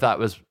 What if that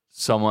was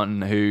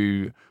someone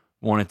who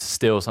wanted to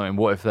steal something?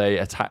 What if they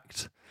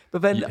attacked?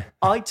 But then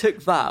I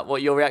took that,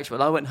 what your reaction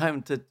was. I went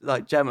home to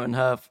like Gemma and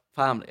her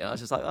family, and I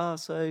was just like, oh,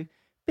 so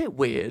bit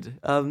weird.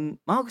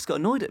 Marcus got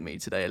annoyed at me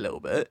today a little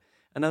bit.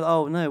 And I thought,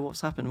 oh no,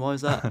 what's happened? Why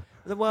is that? I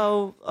said,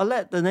 well, I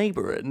let the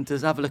neighbour in to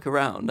have a look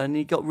around and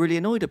he got really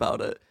annoyed about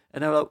it.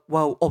 And they were like,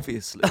 well,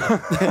 obviously.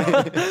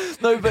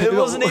 No, but it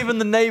wasn't even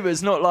the neighbour.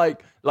 It's not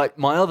like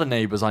my other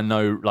neighbours I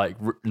know, like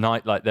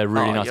they're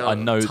really nice. I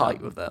know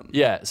tight with them.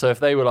 Yeah, so if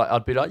they were like,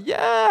 I'd be like,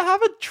 yeah,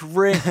 have a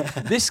drink.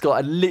 This guy,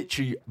 I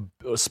literally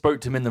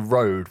spoke to him in the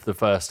road for the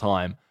first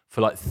time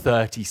for like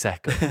 30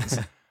 seconds.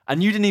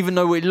 And you didn't even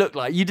know what he looked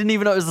like. You didn't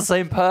even know it was the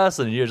same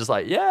person. You were just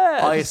like, yeah.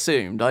 I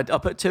assumed. I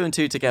put two and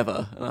two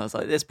together. And I was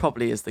like, this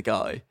probably is the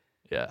guy.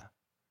 Yeah.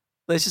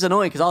 But it's just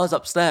annoying because I was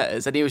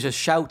upstairs and he was just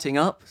shouting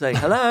up, saying,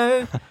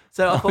 hello.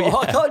 So I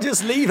thought, I can't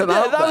just leave him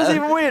out that there. was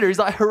even weirder. He's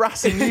like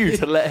harassing you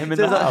to let him in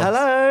so the house. Like,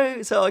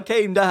 hello. So I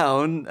came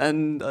down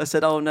and I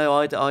said, oh, no,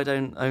 I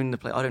don't own the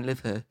place. I don't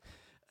live here.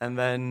 And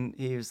then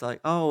he was like,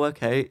 oh,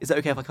 okay. Is it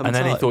okay if I come inside?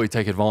 And then he thought he'd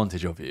take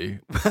advantage of you.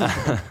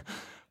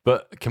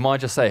 But can I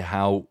just say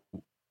how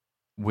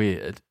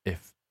weird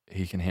if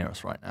he can hear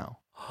us right now?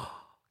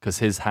 Because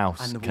his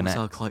house and the connects.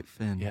 walls are quite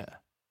thin. Yeah.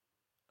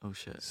 Oh,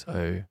 shit.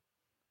 So,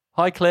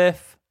 hi,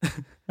 Cliff.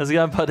 How's it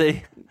going,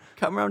 buddy?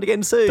 Come round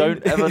again soon.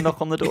 Don't ever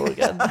knock on the door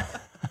again.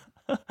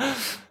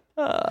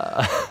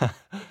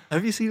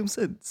 Have you seen him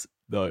since?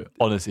 No,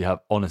 honestly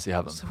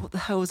haven't. So what the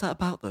hell was that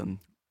about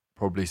then?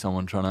 Probably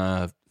someone trying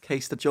to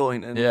case the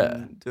joint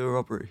and do a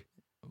robbery.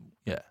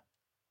 Yeah.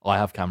 I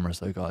have cameras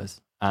though,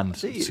 guys. And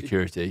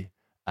security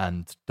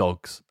and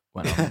dogs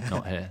when I'm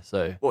not here.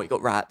 So what, you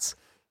got rats?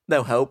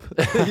 They'll help.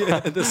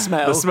 The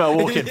smell. The smell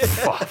walking.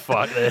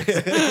 Fuck this.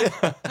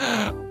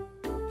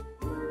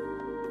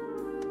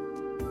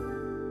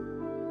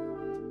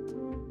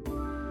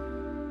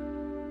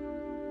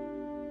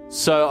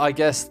 So I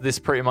guess this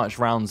pretty much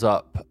rounds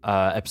up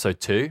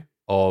episode 2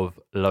 of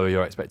Lower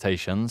Your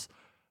Expectations,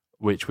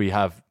 which we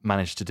have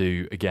managed to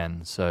do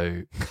again.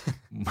 So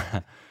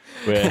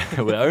we're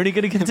only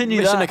going to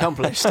continue Mission that.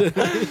 accomplished.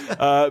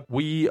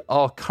 We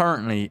are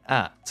currently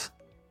at,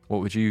 what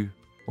would you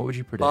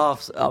predict?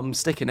 Baths, I'm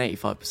sticking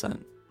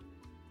 85%.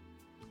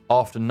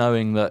 After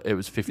knowing that it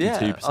was 52%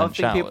 I think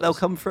showers. they'll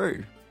come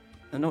through.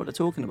 They know what they're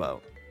talking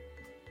about.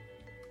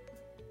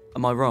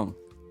 Am I wrong?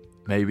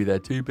 Maybe they're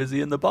too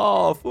busy in the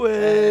bath.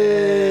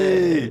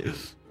 Whee!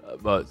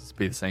 But it'd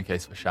be the same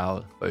case for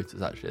shower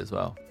voters actually as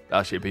well.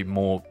 Actually,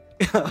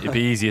 it'd be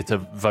easier to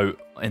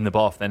vote in the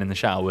bath than in the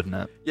shower, wouldn't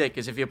it? Yeah,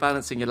 because if you're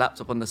balancing your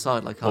laptop on the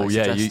side like I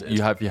suggested.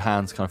 you have your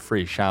hands kind of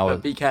free. Shower.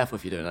 But be careful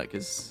if you're doing that,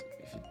 because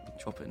if you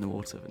drop it in the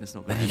water, then it's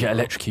not going to. Then you get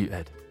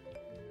electrocuted.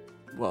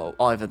 Well,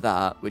 either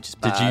that, which is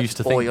bad, Did you used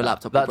to or think your that?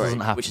 laptop That will doesn't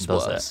break, happen, which is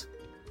does worse.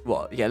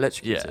 What? Yeah,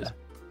 electrocuted. Yeah.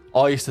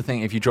 I used to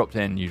think if you dropped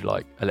in, you'd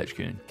like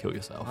electrocute and kill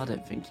yourself. I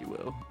don't think you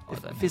will. If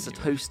think it's a you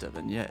will. toaster,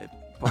 then yeah,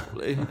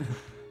 probably.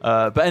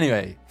 But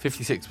anyway,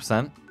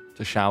 56%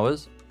 to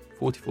showers,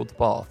 44 to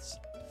baths.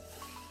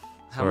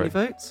 How many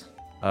votes?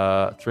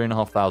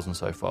 3,500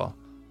 so far.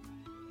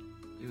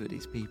 Who are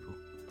these people?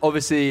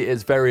 Obviously,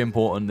 it's very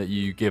important that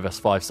you give us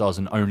 5 stars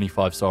and only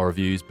 5-star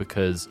reviews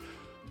because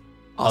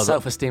Our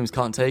self-esteems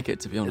can't take it,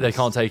 to be honest. they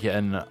can't take it,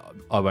 and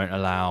I won't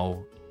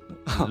allow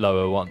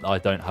lower one. I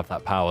don't have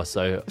that power,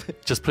 so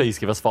just please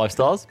give us 5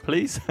 stars,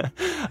 please.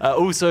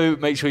 Also,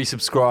 make sure you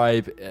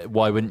subscribe.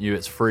 Why wouldn't you?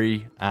 It's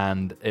free,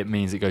 and it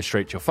means it goes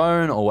straight to your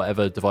phone or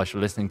whatever device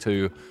you're listening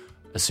to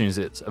as soon as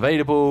it's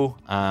available.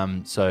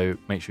 So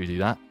make sure you do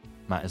that.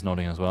 Matt is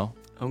nodding as well.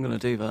 I'm going to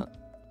do that.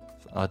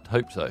 I'd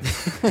hope so.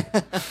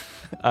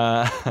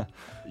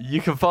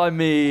 You can find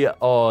me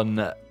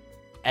on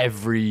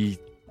everything.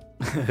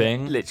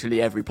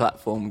 Literally every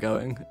platform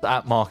going.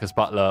 At Marcus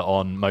Butler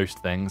on most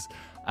things.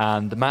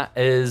 And Matt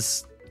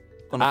is...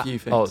 On a few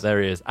things. Oh,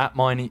 there he is. At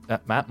Miney.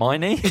 Matt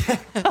Miney?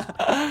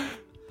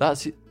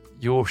 That's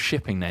your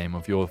shipping name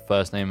of your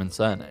first name and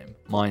surname.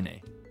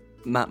 Miney.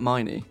 Matt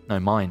Miney. No,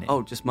 Miney.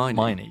 Oh, just Miney.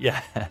 Miney,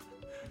 yeah.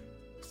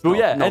 Well,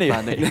 yeah, not anyway.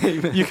 bad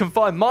nickname. You can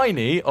find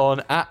Miney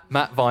on at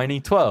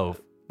MattViney12.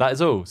 That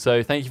is all.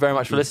 So thank you very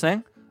much for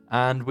listening.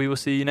 And we will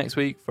see you next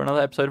week for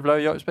another episode of Lower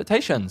Your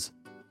Expectations.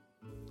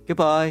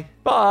 Goodbye.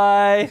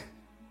 Bye.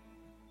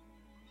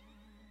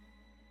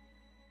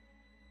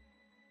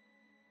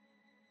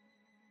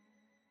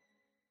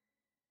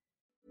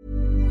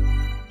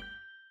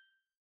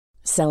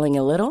 Selling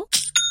a little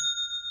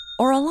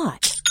or a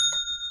lot?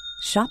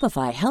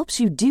 Shopify helps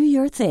you do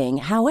your thing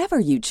however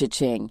you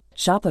cha-ching.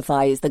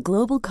 Shopify is the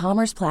global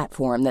commerce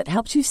platform that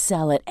helps you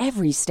sell at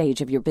every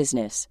stage of your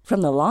business. From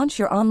the launch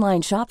your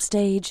online shop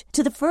stage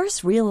to the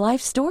first real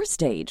life store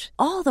stage,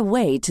 all the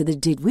way to the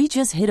did we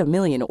just hit $1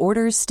 million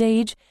orders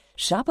stage.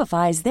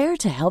 Shopify's there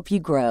to help you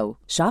grow.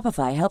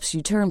 Shopify helps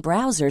you turn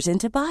browsers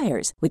into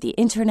buyers with the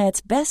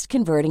internet's best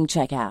converting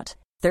checkout.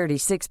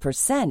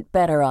 36%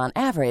 better on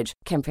average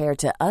compared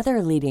to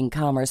other leading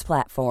commerce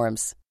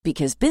platforms.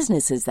 Because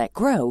businesses that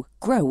grow,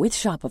 grow with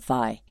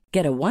Shopify.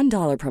 Get a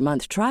 $1 per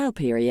month trial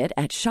period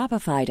at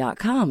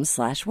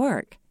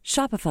shopify.com/work.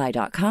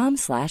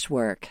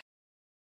 Shopify.com/work.